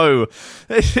 no!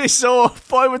 It's all...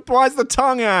 Why is the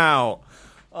tongue out?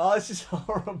 Oh, this is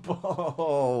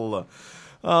horrible.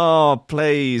 Oh,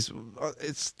 please.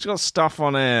 It's got stuff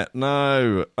on it.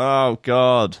 No. Oh,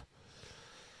 God.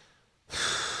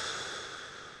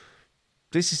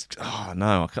 This is... Oh,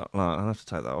 no, I can't... No, I'll have to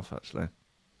take that off, actually.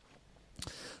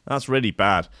 That's really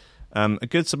bad. A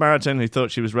good Samaritan who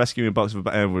thought she was rescuing a box of...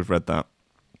 we've read that.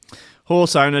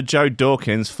 Horse owner Joe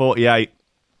Dawkins, 48,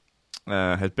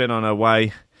 had been on her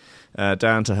way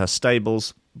down to her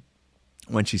stables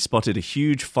when she spotted a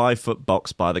huge 5-foot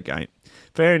box by the gate.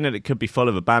 Fearing that it could be full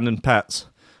of abandoned pets,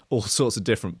 all sorts of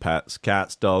different pets,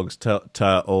 cats, dogs,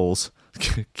 turtles,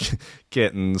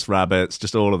 kittens, rabbits,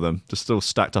 just all of them, just all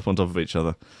stacked up on top of each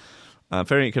other.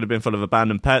 Fearing it could have been full of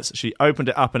abandoned pets, she opened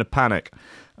it up in a panic,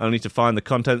 only to find the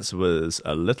contents was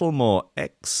a little more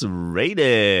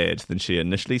X-rated than she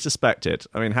initially suspected.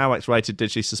 I mean, how X-rated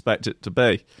did she suspect it to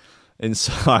be?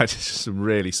 Inside, some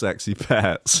really sexy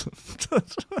pets.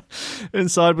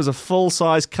 Inside was a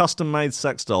full-size, custom-made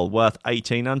sex doll worth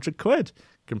 1,800 quid,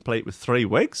 complete with 3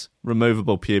 wigs,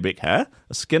 removable pubic hair,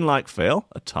 a skin-like feel,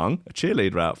 a tongue, a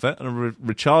cheerleader outfit, and a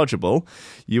rechargeable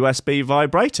USB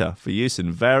vibrator for use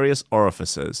in various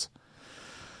orifices.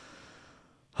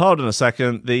 Hold on a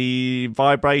second. The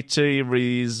vibrator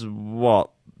is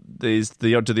what? Do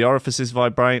the orifices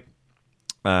vibrate?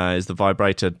 Is the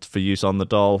vibrator for use on the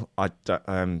doll? God,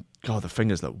 the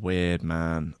fingers look weird,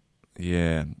 man.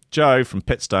 Yeah. Joe from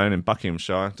Pitstone in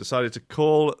Buckinghamshire decided to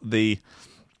call the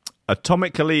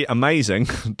atomically amazing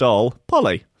doll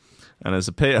Polly, and has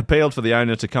appealed for the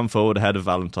owner to come forward ahead of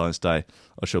Valentine's Day,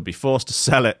 or she'll be forced to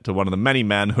sell it to one of the many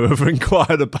men who have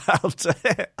inquired about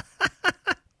it.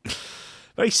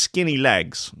 Very skinny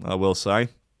legs, I will say.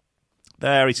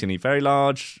 Very skinny, very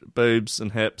large boobs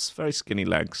and hips, very skinny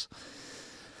legs.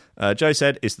 Joe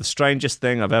said, "It's the strangest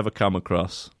thing I've ever come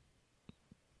across.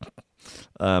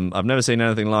 I've never seen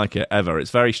anything like it, ever.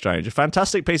 It's very strange. A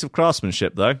fantastic piece of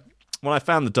craftsmanship, though. When I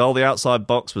found the doll, the outside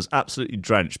box was absolutely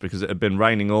drenched because it had been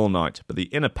raining all night, but the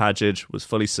inner package was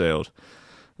fully sealed.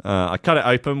 I cut it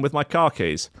open with my car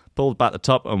keys, pulled back the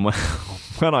top, and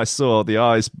when I saw the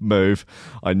eyes move,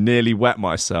 I nearly wet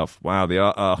myself. Wow,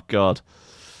 oh, God.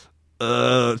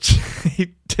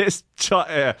 This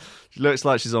here looks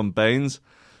like she's on beans.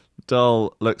 The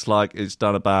doll looks like it's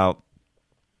done about,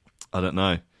 I don't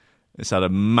know, it's had a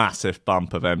massive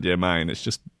bump of MDMA and it's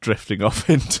just drifting off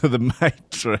into the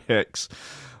Matrix.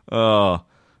 Oh,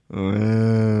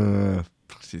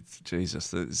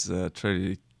 Jesus, it's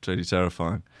truly, truly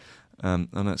terrifying. And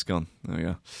it's gone. There we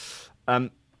go.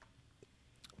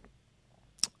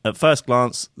 At first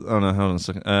glance, hold on a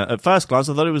second. At first glance,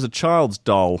 I thought it was a child's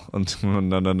doll.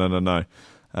 No.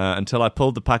 Until I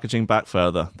pulled the packaging back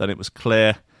further, then it was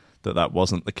clear that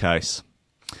wasn't the case.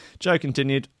 Joe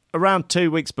continued, around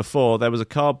 2 weeks before, there was a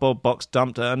cardboard box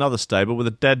dumped at another stable with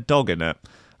a dead dog in it.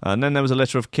 And then there was a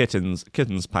litter of kittens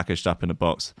packaged up in a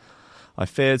box. I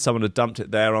feared someone had dumped it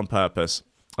there on purpose.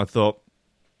 I thought,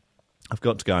 I've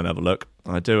got to go and have a look.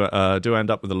 I do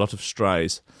end up with a lot of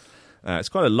strays. It's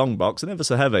quite a long box and ever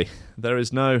so heavy. There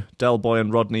is no Del Boy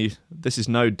and Rodney. This is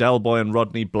no Del Boy and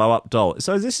Rodney blow-up doll.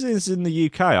 So this is in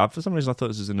the UK. For some reason, I thought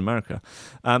this was in America.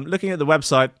 Looking at the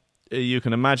website, you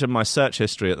can imagine my search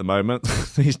history at the moment.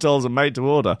 These dolls are made to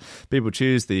order. People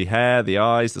choose the hair, the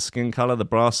eyes, the skin colour, the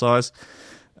bra size.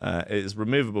 It is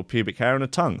removable pubic hair and a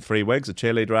tongue, 3 wigs, a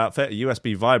cheerleader outfit, a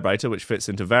USB vibrator which fits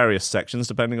into various sections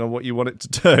depending on what you want it to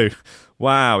do.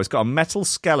 Wow, it's got a metal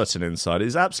skeleton inside. It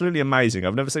is absolutely amazing.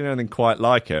 I've never seen anything quite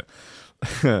like it.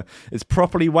 It's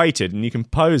properly weighted and you can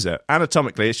pose it.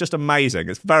 Anatomically, it's just amazing.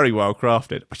 It's very well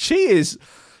crafted.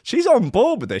 She's on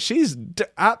board with this. She's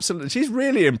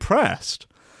really impressed.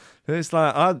 It's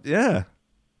like, yeah.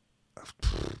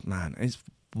 Man, it's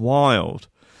wild.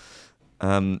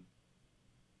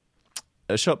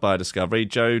 Shot by a discovery,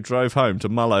 Jo drove home to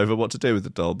mull over what to do with the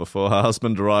doll before her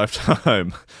husband arrived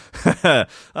home. Her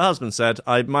husband said,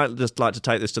 I might just like to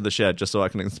take this to the shed just so I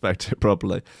can inspect it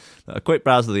properly. A quick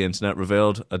browse of the internet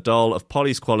revealed a doll of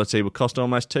Polly's quality would cost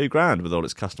almost $2,000 with all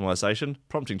its customisation,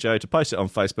 prompting Jo to post it on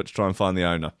Facebook to try and find the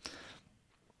owner.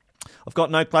 I've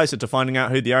got no closer to finding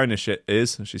out who the owner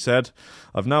is, she said.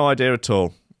 I've no idea at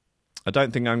all. I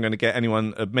don't think I'm going to get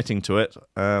anyone admitting to it,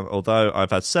 although I've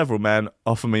had several men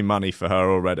offer me money for her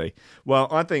already. Well,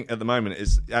 I think at the moment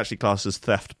it's actually classed as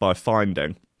theft by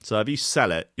finding. So if you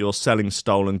sell it, you're selling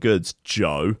stolen goods,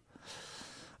 Jo.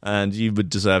 And you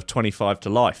would deserve 25 to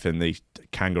life in the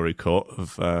kangaroo court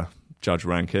of Judge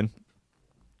Rankin.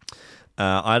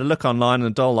 I had a look online and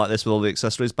a doll like this with all the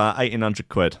accessories, about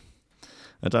 £1,800.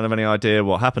 I don't have any idea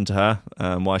what happened to her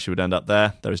and why she would end up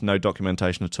there. There is no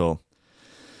documentation at all.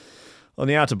 On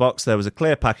the outer box, there was a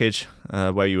clear package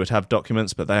where you would have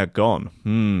documents, but they are gone.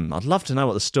 I'd love to know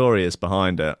what the story is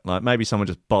behind it. Like, maybe someone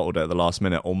just bottled it at the last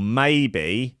minute, or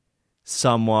maybe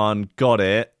someone got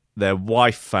it, their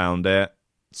wife found it,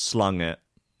 slung it.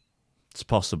 It's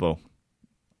possible.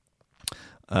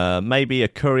 Maybe a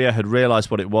courier had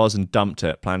realised what it was and dumped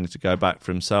it, planning to go back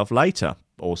for himself later.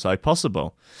 Also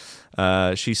possible.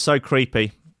 She's so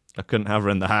creepy, I couldn't have her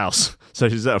in the house. So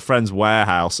she's at a friend's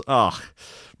warehouse. Oh,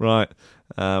 right.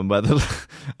 And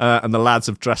the lads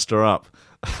have dressed her up.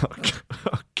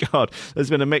 Oh, God. There's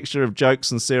been a mixture of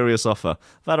jokes and serious offer.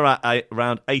 I've had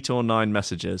around 8 or 9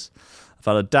 messages. I've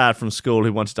had a dad from school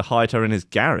who wanted to hide her in his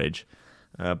garage,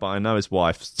 but I know his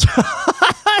wife.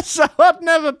 So I'd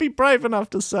never be brave enough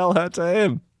to sell her to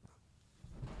him.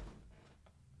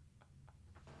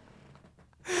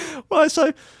 Right,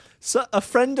 so a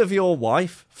friend of your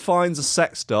wife finds a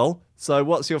sex doll. So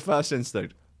what's your first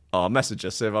instinct? I'll message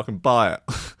her, see if I can buy it.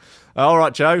 All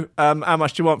right, Jo, how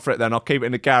much do you want for it then? I'll keep it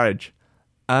in the garage.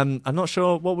 I'm not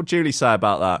sure. What would Julie say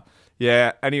about that?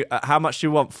 Yeah, how much do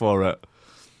you want for it?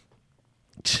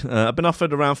 I've been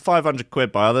offered around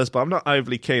 £500 by others, but I'm not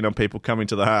overly keen on people coming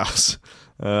to the house.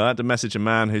 I had to message a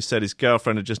man who said his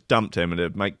girlfriend had just dumped him and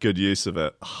he'd make good use of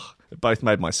it. It both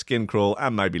made my skin crawl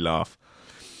and made me laugh.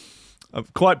 I'm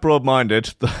quite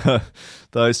broad-minded,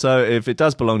 though, so if it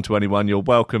does belong to anyone, you're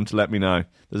welcome to let me know.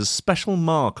 There's a special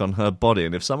mark on her body,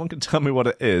 and if someone can tell me what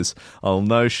it is, I'll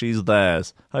know she's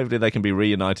theirs. Hopefully they can be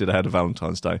reunited ahead of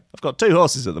Valentine's Day. I've got 2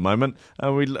 horses at the moment,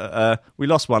 and we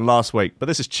lost one last week, but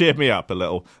this has cheered me up a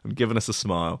little and given us a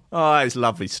smile. Oh, it's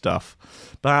lovely stuff.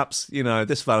 Perhaps,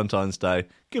 this Valentine's Day,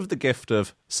 give the gift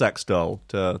of sex doll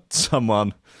to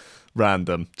someone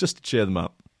random, just to cheer them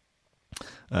up.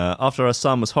 After her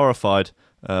son was horrified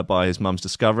by his mum's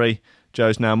discovery,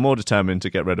 Jo's now more determined to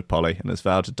get rid of Polly and has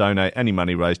vowed to donate any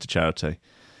money raised to charity.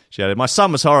 She added, my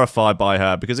son was horrified by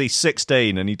her because he's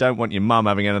 16 and you don't want your mum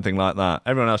having anything like that.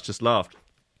 Everyone else just laughed.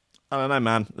 I don't know,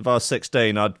 man. If I was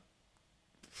 16, I'd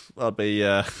be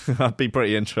I'd be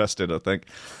pretty interested, I think.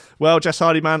 Well, Jess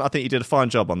Hardy, man, I think you did a fine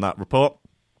job on that report.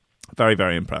 Very,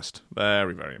 very impressed.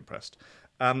 Very, very impressed.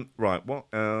 Right, what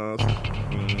else?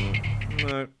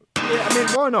 No. Yeah, I mean,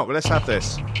 why not? Well, let's have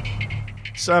this.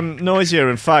 It's noisier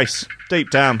in face, deep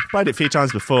down. Played it a few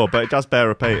times before, but it does bear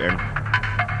repeating.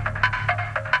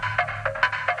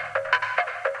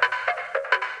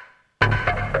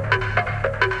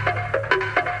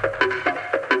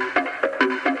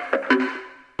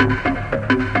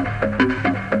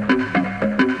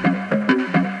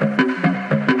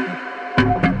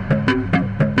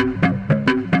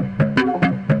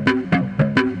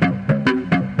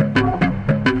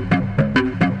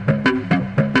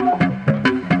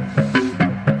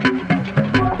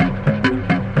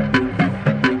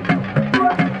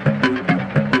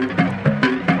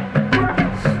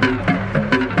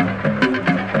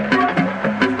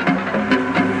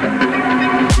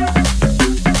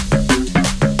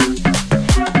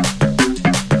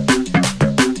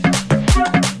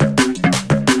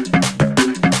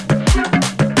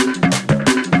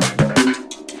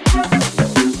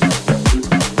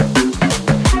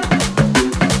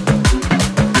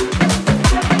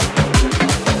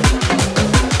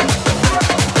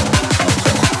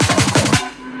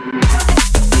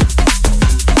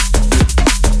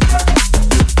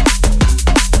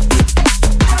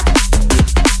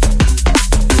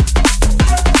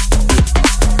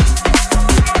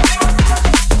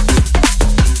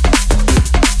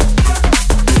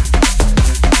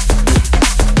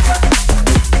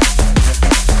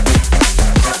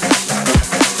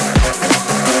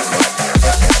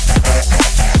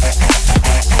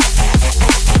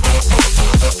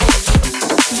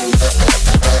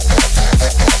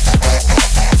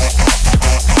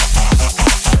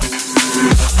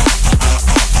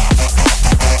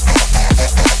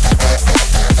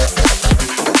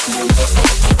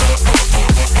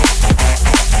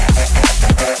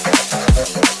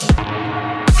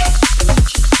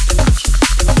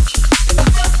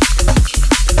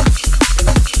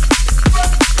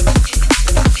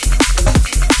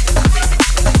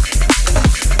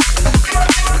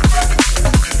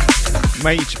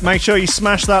 make sure you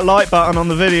smash that like button on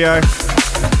the video.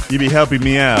 You'll be helping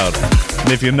me out.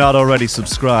 And if you're not already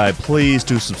subscribed, please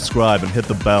do subscribe and hit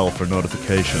the bell for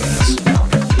notifications.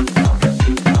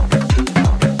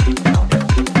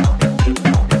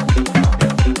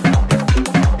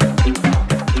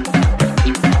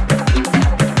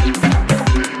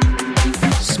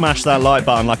 Smash that like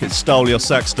button like it stole your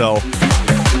sex doll.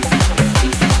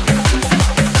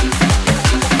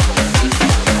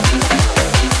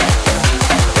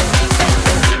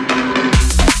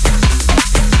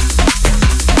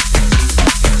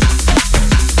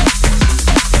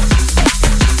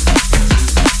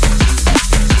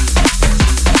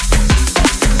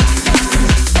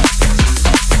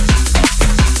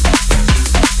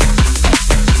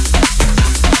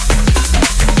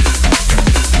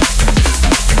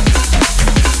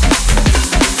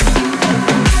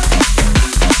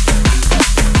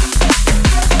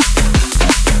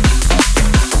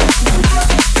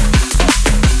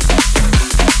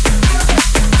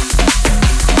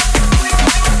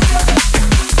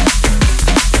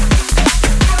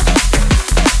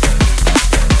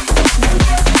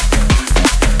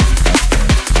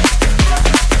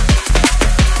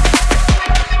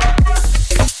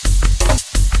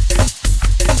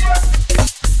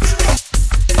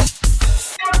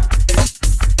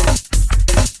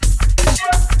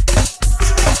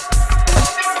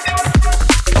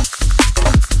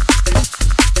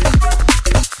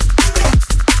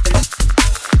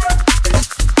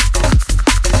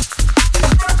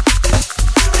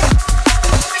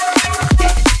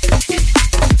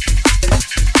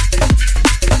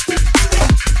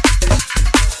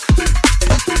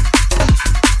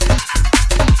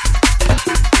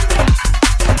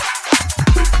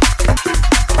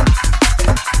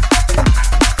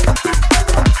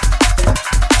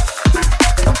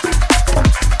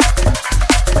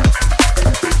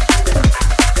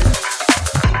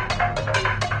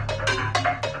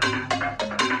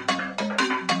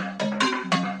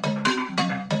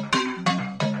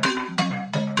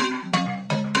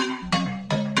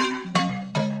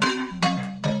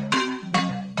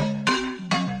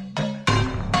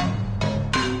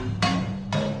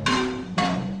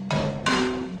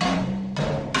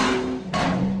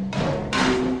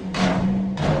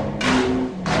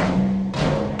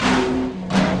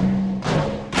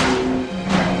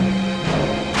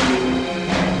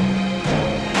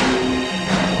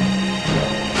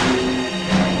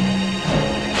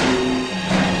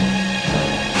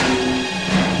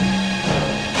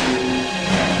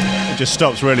 Just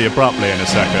stops really abruptly in a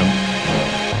second.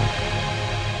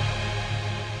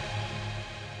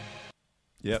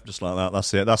 Yep, just like that.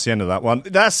 That's it. That's the end of that one.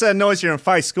 That's Noise Your Own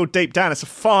Face. It's called Deep Down. It's a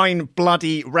fine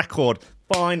bloody record.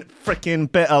 Fine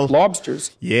freaking bit of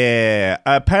Lobsters. Yeah.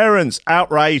 Parents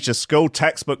outraged as school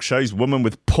textbook shows woman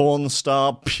with porn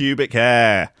star pubic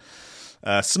hair.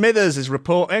 Smithers is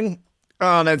reporting.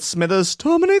 Oh, Ned Smithers.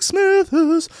 Dominic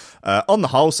Smithers. On the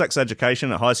whole, sex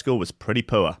education at high school was pretty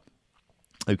poor.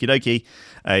 Okie dokie.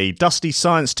 A dusty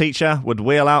science teacher would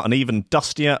wheel out an even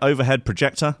dustier overhead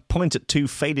projector, point at two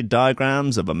faded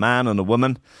diagrams of a man and a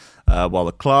woman, while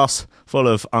the class, full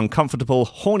of uncomfortable,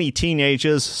 horny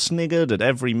teenagers, sniggered at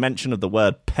every mention of the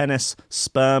word penis,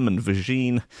 sperm, and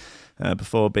vagine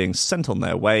before being sent on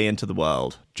their way into the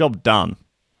world. Job done.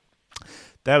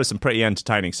 There was some pretty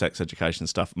entertaining sex education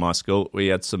stuff at my school. We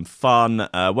had some fun.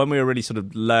 When we were really sort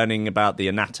of learning about the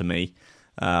anatomy,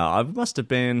 I must have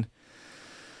been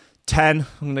 10.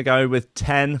 I'm going to go with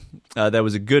 10. There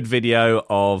was a good video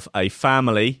of a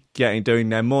family doing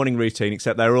their morning routine,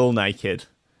 except they're all naked.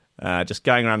 Just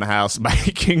going around the house,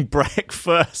 making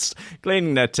breakfast,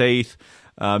 cleaning their teeth,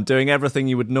 doing everything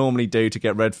you would normally do to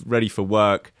get ready for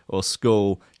work or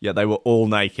school, yet they were all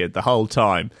naked the whole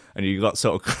time. And you got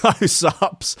sort of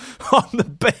close-ups on the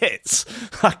bits,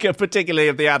 like particularly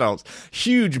of the adults.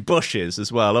 Huge bushes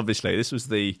as well, obviously. This was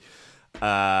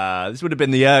this would have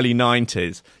been the early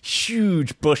 90s.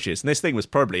 Huge bushes. And this thing was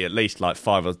probably at least like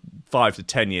 5 to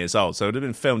 10 years old. So it would have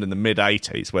been filmed in the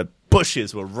mid-80s where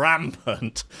bushes were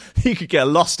rampant. You could get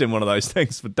lost in one of those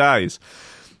things for days.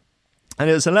 And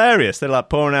it was hilarious. They're like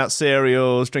pouring out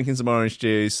cereals, drinking some orange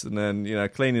juice, and then,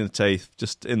 cleaning the teeth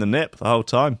just in the nip the whole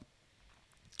time.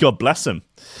 God bless them.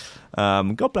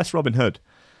 God bless Robin Hood.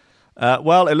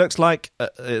 Well, it looks like,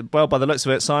 by the looks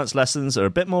of it, science lessons are a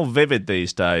bit more vivid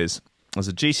these days. There's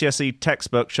a GCSE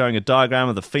textbook showing a diagram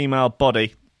of the female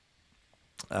body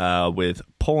with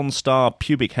porn star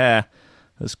pubic hair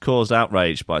has caused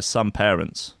outrage by some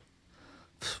parents.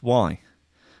 Why?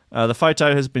 The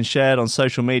photo has been shared on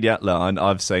social media. Look,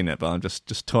 I've seen it, but I'm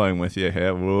just toying with you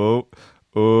here. Whoa.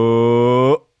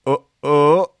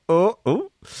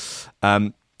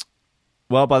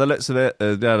 Well, by the looks of it,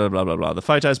 blah, blah, blah, blah, blah. The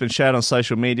photo has been shared on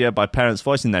social media by parents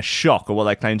voicing their shock at what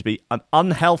they claim to be an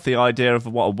unhealthy idea of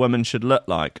what a woman should look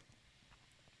like.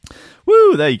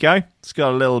 Woo, there you go. It's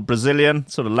got a little Brazilian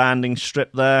sort of landing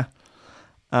strip there.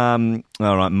 All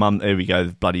right, Mum, here we go.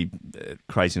 Bloody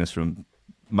craziness from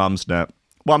Mumsnet.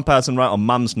 One person wrote on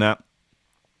Mumsnet,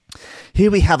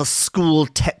 "Here we have a school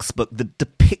textbook that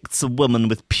depicts a woman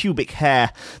with pubic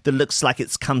hair that looks like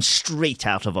it's come straight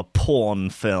out of a porn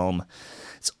film.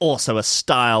 It's also a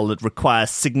style that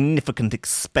requires significant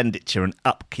expenditure and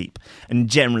upkeep, and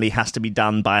generally has to be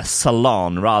done by a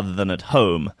salon rather than at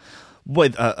home.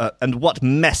 And what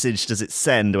message does it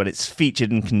send when it's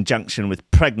featured in conjunction with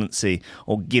pregnancy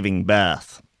or giving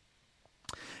birth?"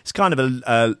 It's kind of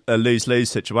a lose-lose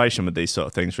situation with these sort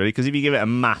of things, really, because if you give it a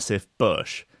massive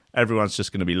bush, everyone's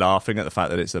just going to be laughing at the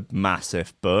fact that it's a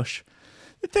massive bush.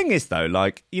 The thing is, though,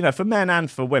 like, you know, for men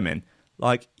and for women,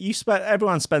 like,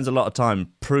 everyone spends a lot of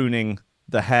time pruning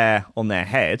the hair on their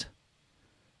head,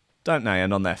 don't they,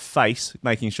 and on their face,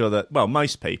 making sure that, well,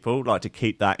 most people like to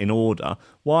keep that in order.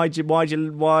 Why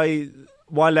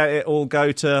let it all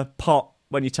go to pot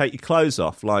when you take your clothes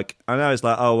off? Like, I know it's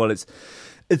like, oh, well,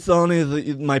 it's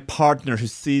only my partner who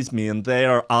sees me, and they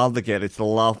are obligated to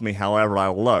love me however I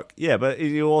look. Yeah, but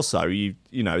you also, you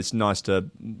know, it's nice to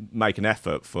make an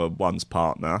effort for one's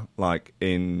partner, like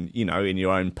in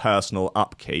your own personal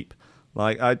upkeep.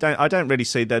 Like, I don't really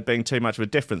see there being too much of a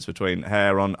difference between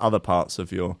hair on other parts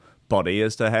of your body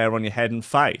as to hair on your head and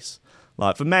face.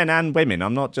 Like, for men and women,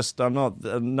 I'm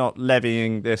not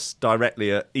levying this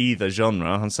directly at either genre.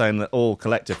 I'm saying that all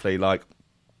collectively, like,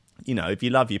 you know, if you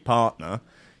love your partner,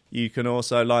 you can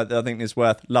also, like, I think it's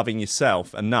worth loving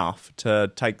yourself enough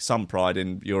to take some pride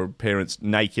in your appearance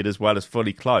naked as well as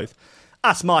fully clothed.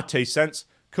 That's my 2 cents.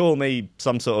 Call me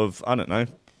some sort of, I don't know.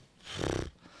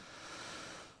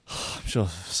 I'm sure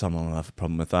someone will have a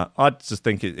problem with that. I just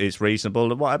think it's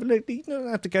reasonable. Whatever. You don't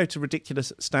have to go to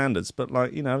ridiculous standards, but,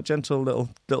 like, you know, a gentle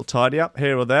little tidy up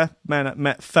here or there.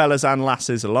 Fellas and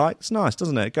lasses alike. It's nice,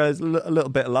 doesn't it? It goes a little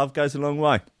bit of love goes a long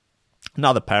way.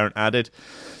 Another parent added,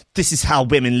 "This is how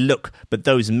women look, but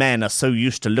those men are so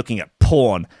used to looking at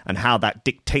porn and how that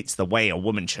dictates the way a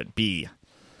woman should be."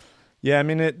 Yeah, I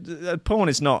mean, porn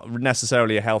is not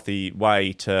necessarily a healthy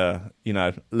way to, you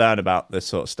know, learn about this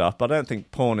sort of stuff, but I don't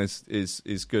think porn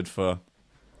is good for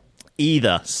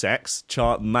either sex,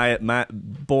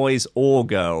 boys or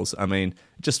girls. I mean,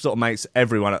 it just sort of makes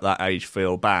everyone at that age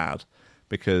feel bad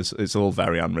because it's all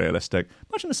very unrealistic.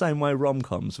 Much in the same way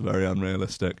rom-coms are very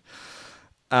unrealistic.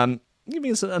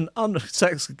 Giving us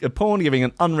porn giving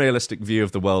an unrealistic view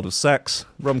of the world of sex,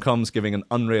 rom-coms giving an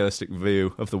unrealistic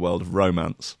view of the world of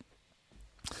romance.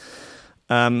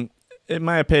 It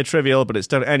may appear trivial, but it's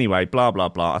done anyway. Blah blah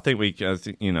blah. I think we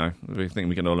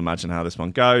can all imagine how this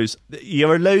one goes.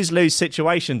 You're a lose-lose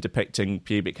situation depicting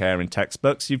pubic hair in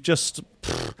textbooks. You've just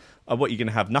what, you're going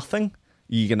to have nothing.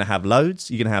 You're going to have loads.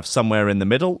 You're going to have somewhere in the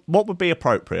middle. What would be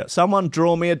appropriate? Someone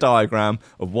draw me a diagram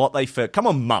of what they feel. Come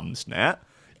on, Mumsnet.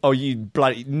 Oh, you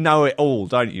bloody know it all,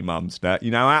 don't you, Mumsnet?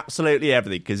 You know absolutely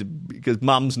everything because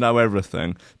mums know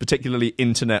everything, particularly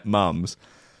internet mums.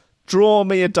 Draw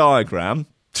me a diagram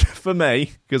for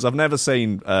me, because I've never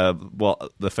seen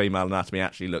what the female anatomy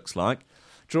actually looks like.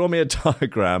 Draw me a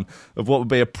diagram of what would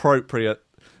be appropriate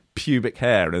pubic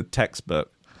hair in a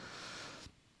textbook.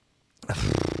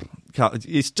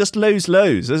 It's just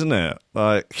lose-lose, isn't it?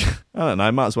 Like, I don't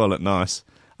know, might as well look nice.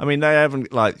 I mean, they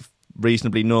haven't, like,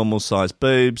 reasonably normal-sized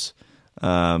boobs.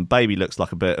 Baby looks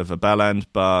like a bit of a bell end,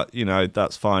 but, you know,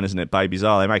 that's fine, isn't it? Babies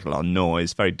they make a lot of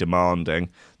noise, very demanding.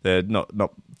 They're not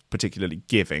particularly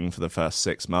giving for the first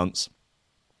 6 months.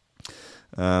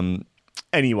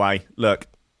 Anyway, look,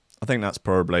 I think that's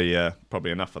probably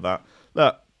enough of that.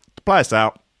 Look, to play us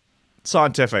out,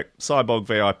 Scientific, Cyborg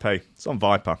VIP. It's on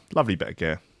Viper. Lovely bit of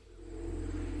gear.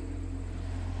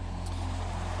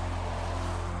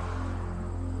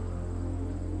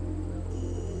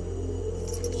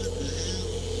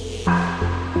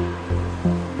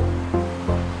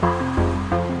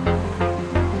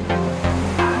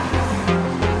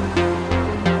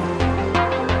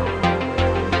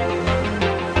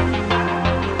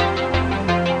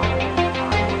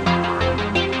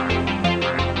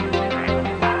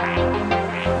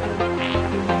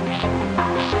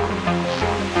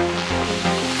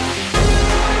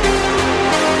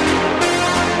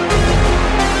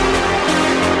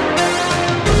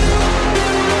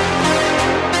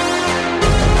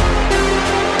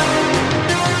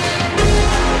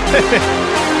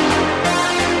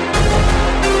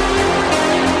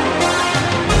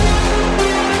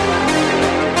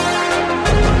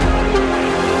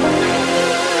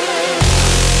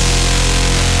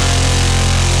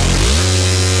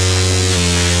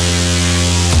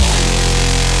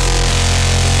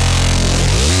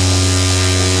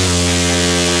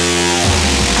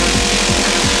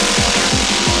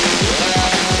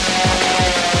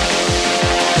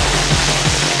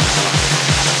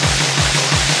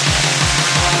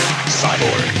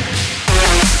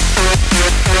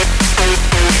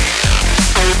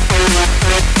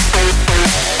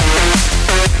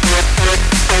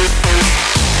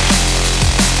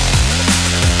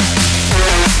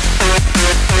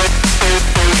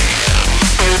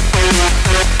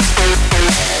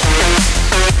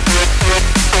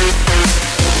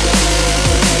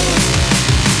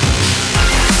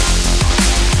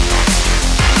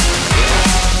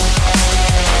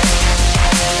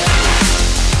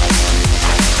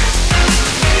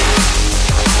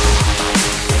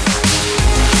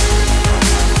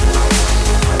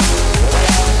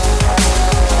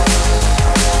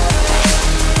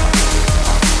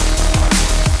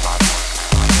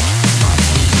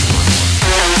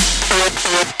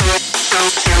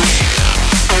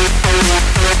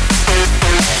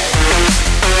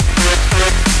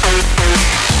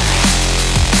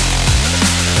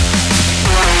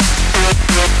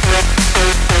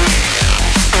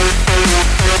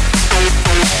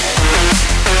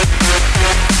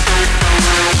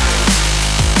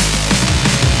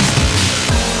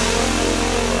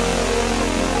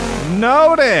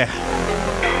 No idea.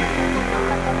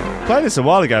 Played this a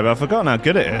while ago, but I've forgotten how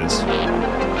good it is.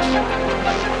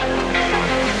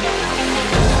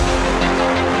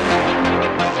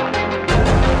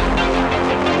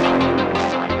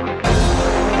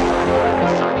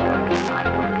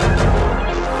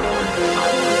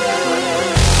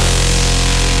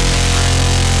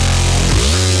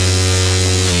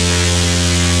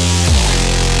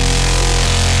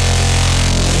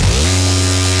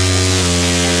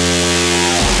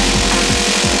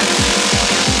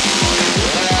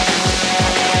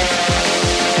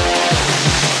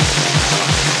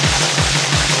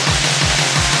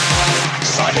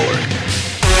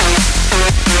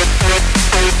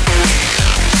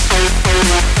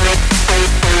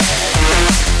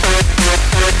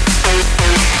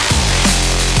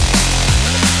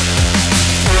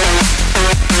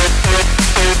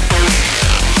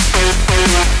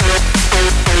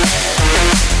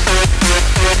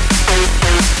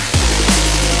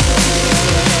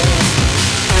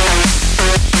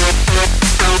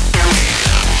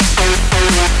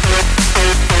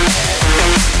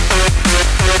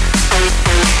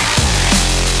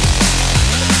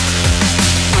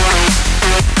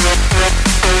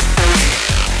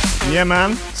 Yeah,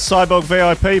 man. Cyborg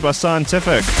VIP by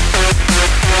Scientific.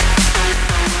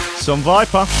 It's on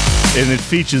Viper, and it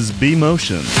features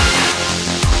B-Motion.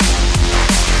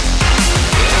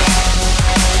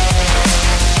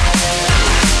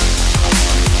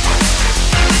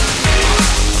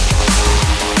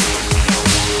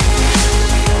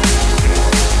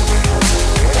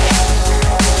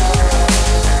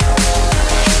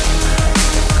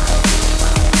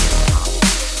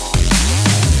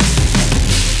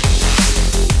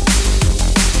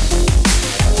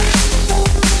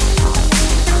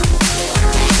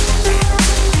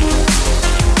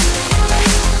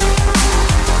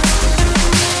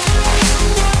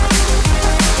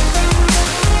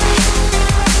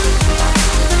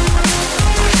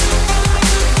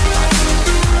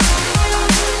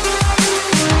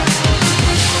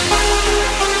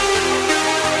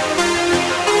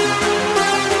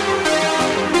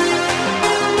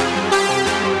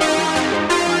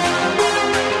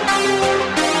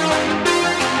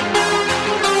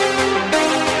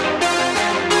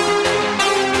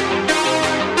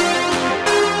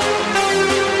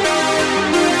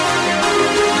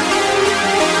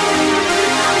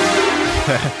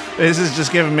 This has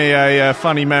just given me a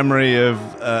funny memory of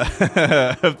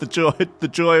of the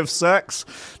joy of sex.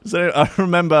 So I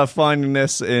remember finding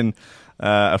this in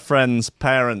a friend's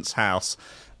parents' house.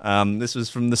 This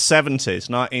was from the 70s,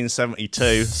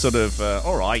 1972. Sort of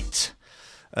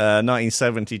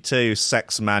 1972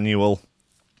 sex manual.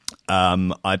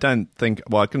 I don't think.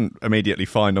 Well, I couldn't immediately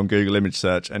find on Google image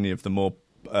search any of the more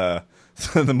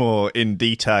the more in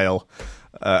detail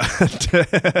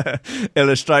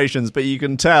illustrations, but you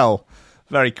can tell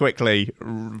very quickly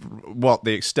what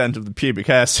the extent of the pubic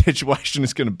hair situation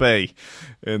is going to be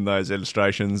in those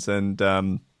illustrations, and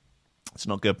it's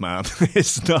not good, man.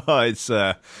 It's not. It's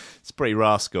pretty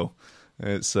rascal.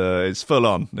 It's full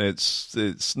on.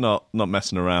 It's not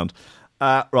messing around.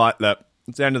 Right, look,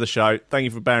 it's the end of the show. Thank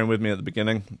you for bearing with me at the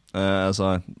beginning, as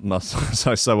I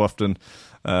so often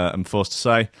am forced to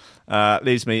say.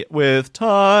 Leaves me with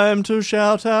time to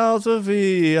shout out the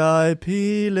VIP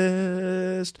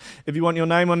list. If you want your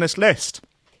name on this list,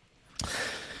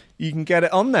 you can get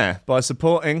it on there by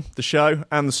supporting the show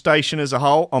and the station as a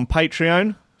whole on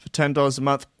Patreon for $10 a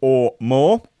month or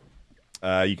more.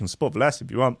 You can support for less if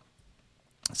you want.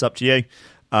 It's up to you.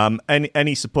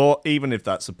 Any support, even if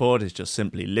that support is just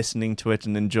simply listening to it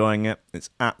and enjoying it, it's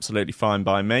absolutely fine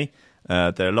by me.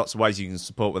 There are lots of ways you can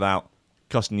support without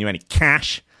costing you any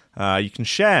cash. You can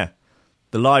share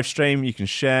the live stream, you can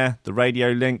share the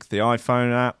radio link, the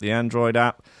iPhone app, the Android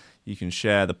app. You can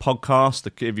share the podcast.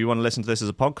 If you want to listen to this as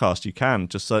a podcast, you can.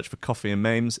 Just search for Coffee and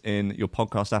Memes in your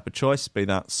podcast app of choice, be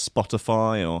that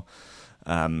Spotify or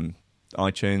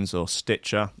iTunes or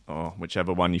Stitcher or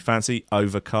whichever one you fancy,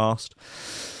 Overcast.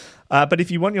 But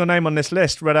if you want your name on this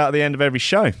list read out at the end of every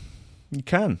show, you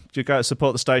can. You go to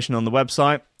support the station on the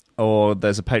website, or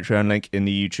there's a Patreon link in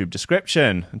the YouTube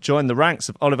description. Join the ranks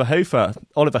of Oliver Hooper,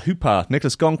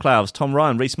 Nicholas Goncalves, Tom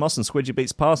Ryan, Reese Mosson, Squidgy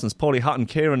Beats Parsons, Paulie Hutton,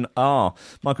 Kieran R.,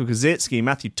 Michael Kazitsky,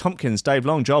 Matthew Tompkins, Dave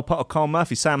Long, Joel Potter, Carl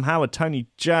Murphy, Sam Howard, Tony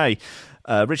J.,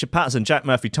 Richard Patterson, Jack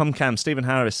Murphy, Tom Cam, Stephen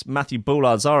Harris, Matthew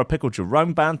Bullard, Zara Pickle,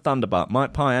 Jerome Band Thunderbutt,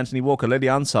 Mike Pye, Anthony Walker, Lily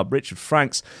Unsub, Richard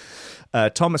Franks,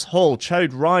 Thomas Hall,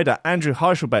 Chode Ryder, Andrew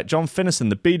Heichelbeck, John Finnison,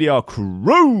 the BDR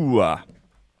crew.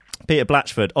 Peter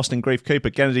Blatchford, Austin Grief Cooper,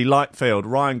 Kennedy Lightfield,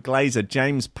 Ryan Glazer,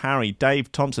 James Parry,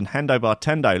 Dave Thompson, Hendo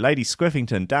Bartendo, Lady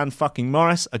Squiffington, Dan fucking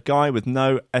Morris, a guy with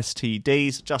no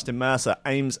STDs, Justin Mercer,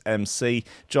 Ames MC,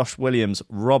 Josh Williams,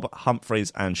 Rob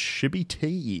Humphreys, and Shibby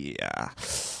T.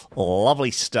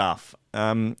 Lovely stuff.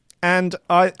 And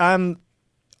I'm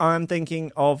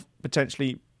thinking of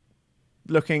potentially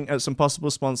looking at some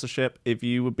possible sponsorship. If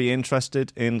you would be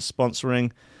interested in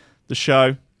sponsoring the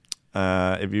show,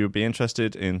 if you would be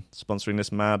interested in sponsoring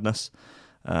this madness,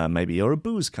 maybe you're a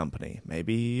booze company,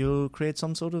 maybe you'll create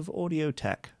some sort of audio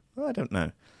tech, I don't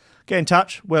know. Get in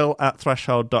touch,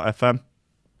 will@threshold.fm.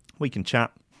 We can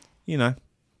chat. You know,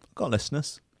 got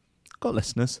listeners.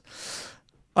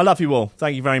 I love you all.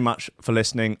 Thank you very much for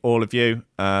listening, all of you.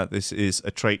 This is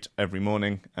a treat every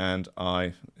morning, and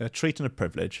a treat and a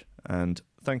privilege, and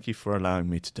thank you for allowing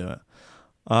me to do it.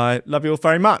 I love you all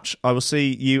very much. I will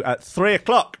see you at 3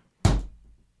 o'clock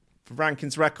for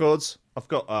Rankins Records. I've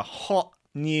got a hot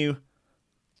new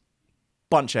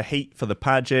bunch of heat for the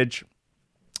Padgage.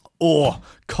 Or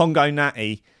Congo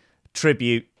Natty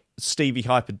tribute Stevie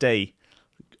Hyper D,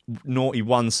 naughty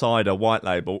one-sider white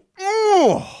label.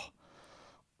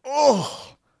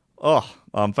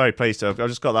 I'm very pleased to have. I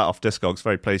just got that off Discogs.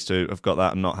 Very pleased to have got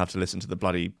that and not have to listen to the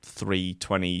bloody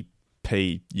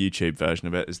 320p YouTube version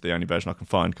of it. It's the only version I can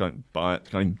find. Can't buy it.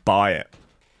 Can't even buy it.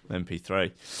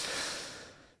 MP3.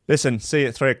 Listen, see you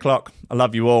at 3 o'clock. I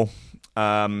love you all.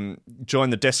 Join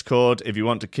the Discord if you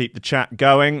want to keep the chat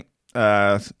going.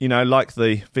 Like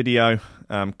the video.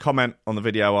 Comment on the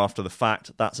video after the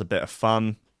fact. That's a bit of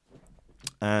fun.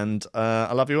 And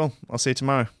I love you all. I'll see you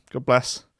tomorrow. God bless.